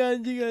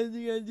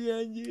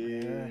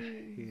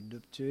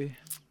 Hidup cuy.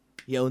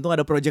 Ya untung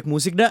ada project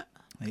musik dah.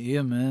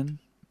 Iya man.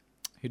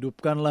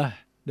 Hidupkanlah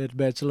Dead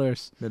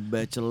Bachelors. Dead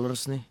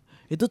Bachelors nih.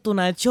 Itu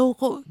Tonight Show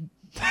kok.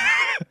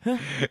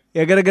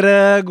 Ya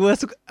gara-gara gue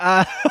suka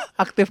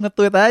aktif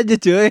nge-tweet aja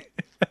cuy.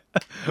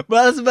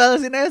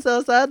 Balas-balasin aja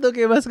salah satu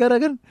kayak Baskara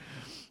kan.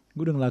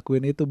 Gue udah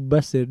ngelakuin itu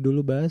dari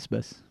dulu Bas.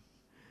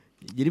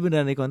 Jadi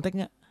beneran di kontak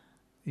gak?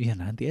 Iya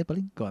nanti ya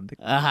paling kontak.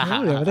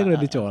 Yang penting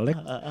udah dicolek.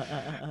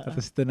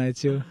 Atas Tonight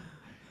Show.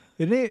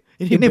 Ini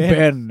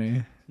band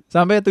nih.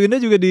 Sampai Twinda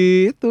juga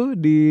di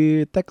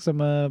tag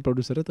sama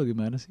produsernya atau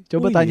gimana sih?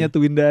 Coba tanya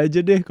Twinda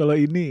aja deh kalau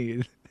ini.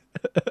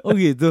 Oh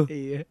gitu?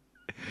 Iya.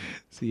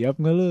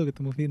 Siap gak lu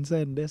ketemu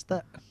Vincent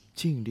Desta?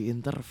 Cing di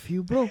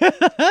interview bro.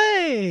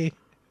 Hey.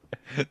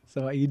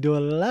 Sama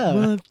idola.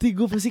 Mati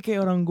gue pasti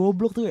kayak orang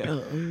goblok tuh ya.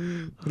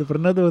 Udah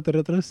pernah tuh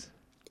terus.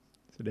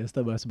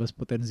 Desta bahas-bahas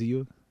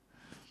Potenzio.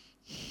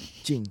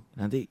 Cing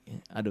nanti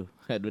aduh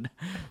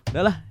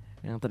udahlah.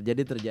 Yang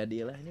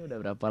terjadi lah. Ini udah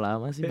berapa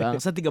lama sih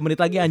bangsa? 3 menit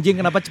lagi anjing.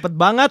 Kenapa cepet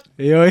banget?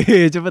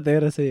 Yoi cepet ya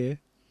rasanya.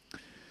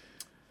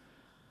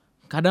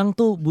 Kadang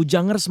tuh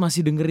bujangers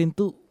masih dengerin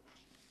tuh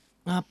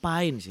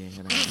ngapain sih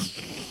kadang-kadang.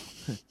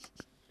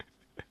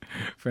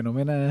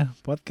 Fenomena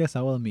podcast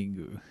awal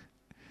minggu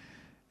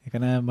ya,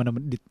 karena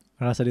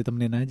merasa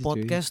ditemenin aja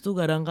podcast cuy. Tuh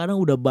kadang-kadang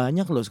udah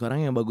banyak loh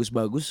sekarang yang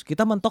bagus-bagus.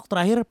 Kita mentok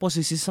terakhir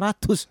posisi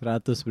 100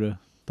 bro.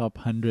 Top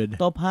 100.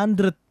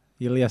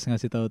 Ilyas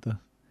ngasih tahu tuh.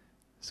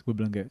 Terus gue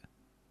bilang kayak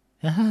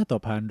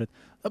top 100.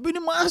 Tapi ini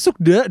masuk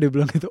dah. Dia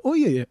bilang gitu. Oh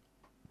iya ya.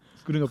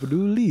 Gue udah gak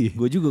peduli.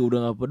 Gue juga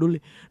udah gak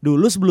peduli.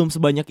 Dulu sebelum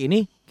sebanyak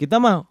ini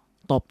kita mah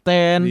top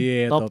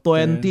 10, top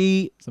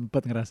 20.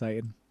 Sempet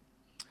ngerasain.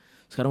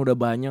 Sekarang udah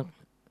banyak.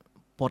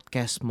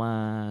 Podcast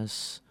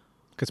mas,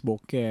 Kes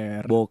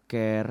boker.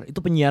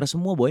 Itu penyiar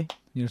semua boy.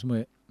 Penyiar semua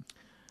ya.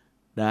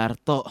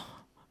 Darto,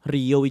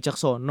 Rio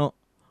Wicaksono,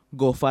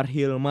 Gofar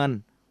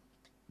Hilman.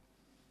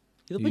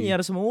 Itu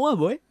penyiar semua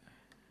boy.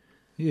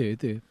 Iya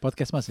itu ya.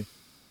 Podcast mas ya.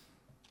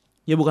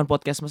 Ya bukan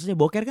podcast maksudnya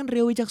boker kan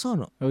Rio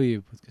Wicaksono. Oh iya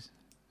podcast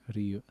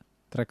Rio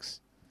Trax.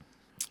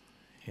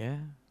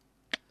 Ya.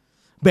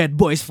 Bad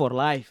Boys for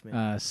Life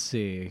man.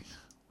 Asik.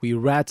 We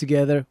ride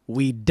together,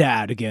 we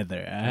die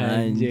together.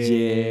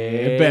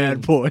 Anjir.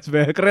 Bad Boys,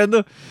 keren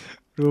tuh.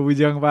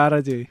 Duobudjang parah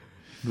cuy.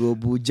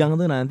 Duobudjang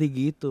tuh nanti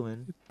gitu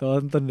men.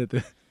 Tonton deh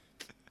tuh.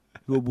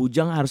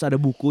 Duobudjang harus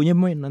ada bukunya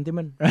men nanti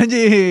men.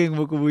 Anjing,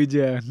 buku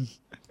bujang.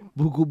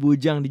 Buku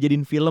bujang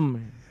dijadiin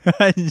film.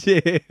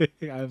 Anjing.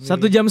 1,5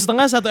 jam 1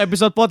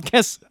 episode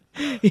podcast.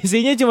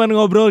 Isinya cuma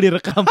ngobrol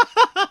direkam.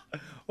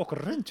 Oh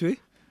keren cuy.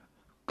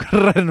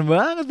 Keren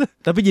banget tuh.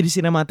 Tapi jadi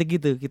sinematik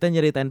gitu. Kita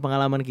nyeritain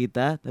pengalaman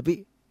kita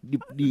tapi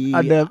di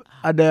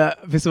ada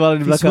visual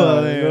di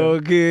belakang. Ya.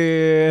 Oke.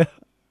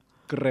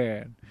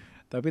 Keren.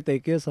 Tapi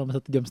take-nya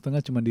selama 1,5 jam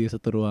cuma di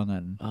satu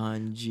ruangan.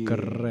 Anjir.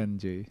 Keren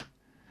cuy.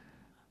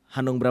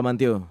 Hanung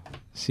Bramantyo.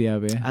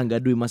 Siap ya.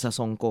 Angga Dwi Masa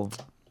Songko.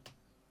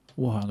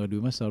 Wah, Angga Dwi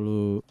Mas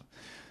selalu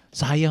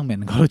sayang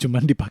men kalau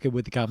cuma dipakai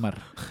buat di kamar.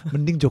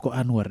 Mending Joko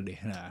Anwar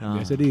deh. Nah,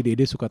 biasa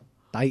dia suka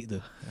tai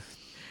tuh.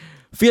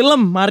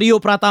 Film Mario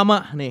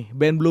Pratama nih,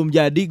 band belum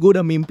jadi, gue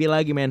udah mimpi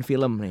lagi main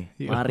film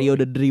nih. Mario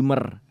the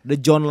Dreamer, the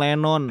John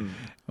Lennon.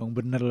 Emang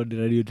bener lo di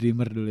Radio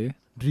Dreamer dulu ya.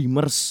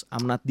 Dreamers,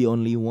 I'm not the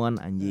only one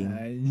anjing.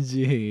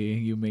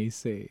 Anjing, you may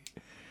say.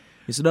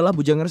 Ya sudahlah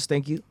Bujangers,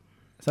 thank you.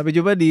 Sampai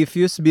jumpa di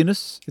Fuse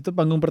BINUS. Itu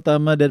panggung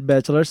pertama dari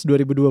Bachelors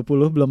 2020.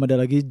 Belum ada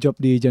lagi job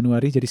di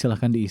Januari, jadi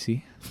silahkan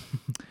diisi.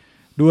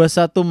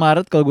 21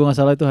 Maret kalau gue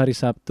gak salah itu hari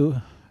Sabtu.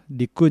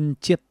 Di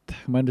Kuncit.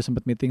 Kemarin udah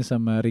sempet meeting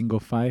sama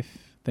Ringgo 5.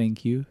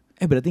 Thank you.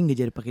 Berarti gak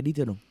jadi pakai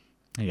Ditya dong?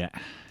 Iya,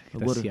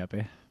 kita siap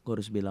ya. Gue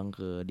harus bilang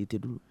ke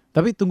Ditya dulu.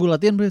 Tapi tunggu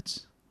latihan,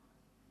 Brits.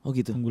 Oh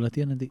gitu? Tunggu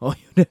latihan nanti. Oh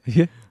yaudah.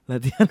 Iya.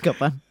 Latihan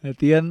kapan?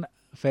 Latihan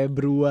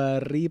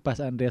Februari pas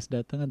Andreas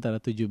datang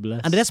antara 17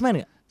 Andreas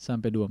main gak?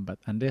 sampai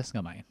 24. Andreas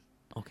gak main.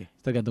 Oke.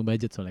 Tergantung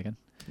budget soalnya kan.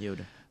 Ya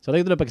udah.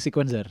 Soalnya itu udah pakai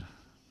sequencer.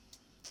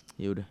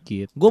 Ya udah.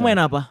 Gitu. Gue main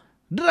apa?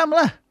 Drum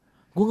lah.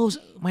 Gue gak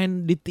usah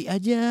main DT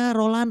aja,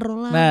 rolan.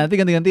 Nah, nanti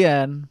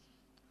ganti-gantian.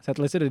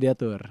 Setlistnya udah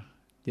diatur.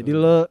 Jadi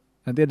lo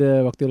nanti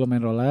ada waktu lo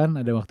main rolan,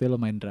 ada waktu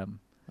lo main drum.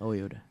 Oh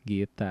ya udah.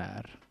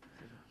 Gitar.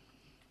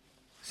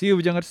 See you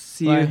Bujangers,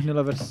 see you New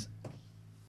Lovers.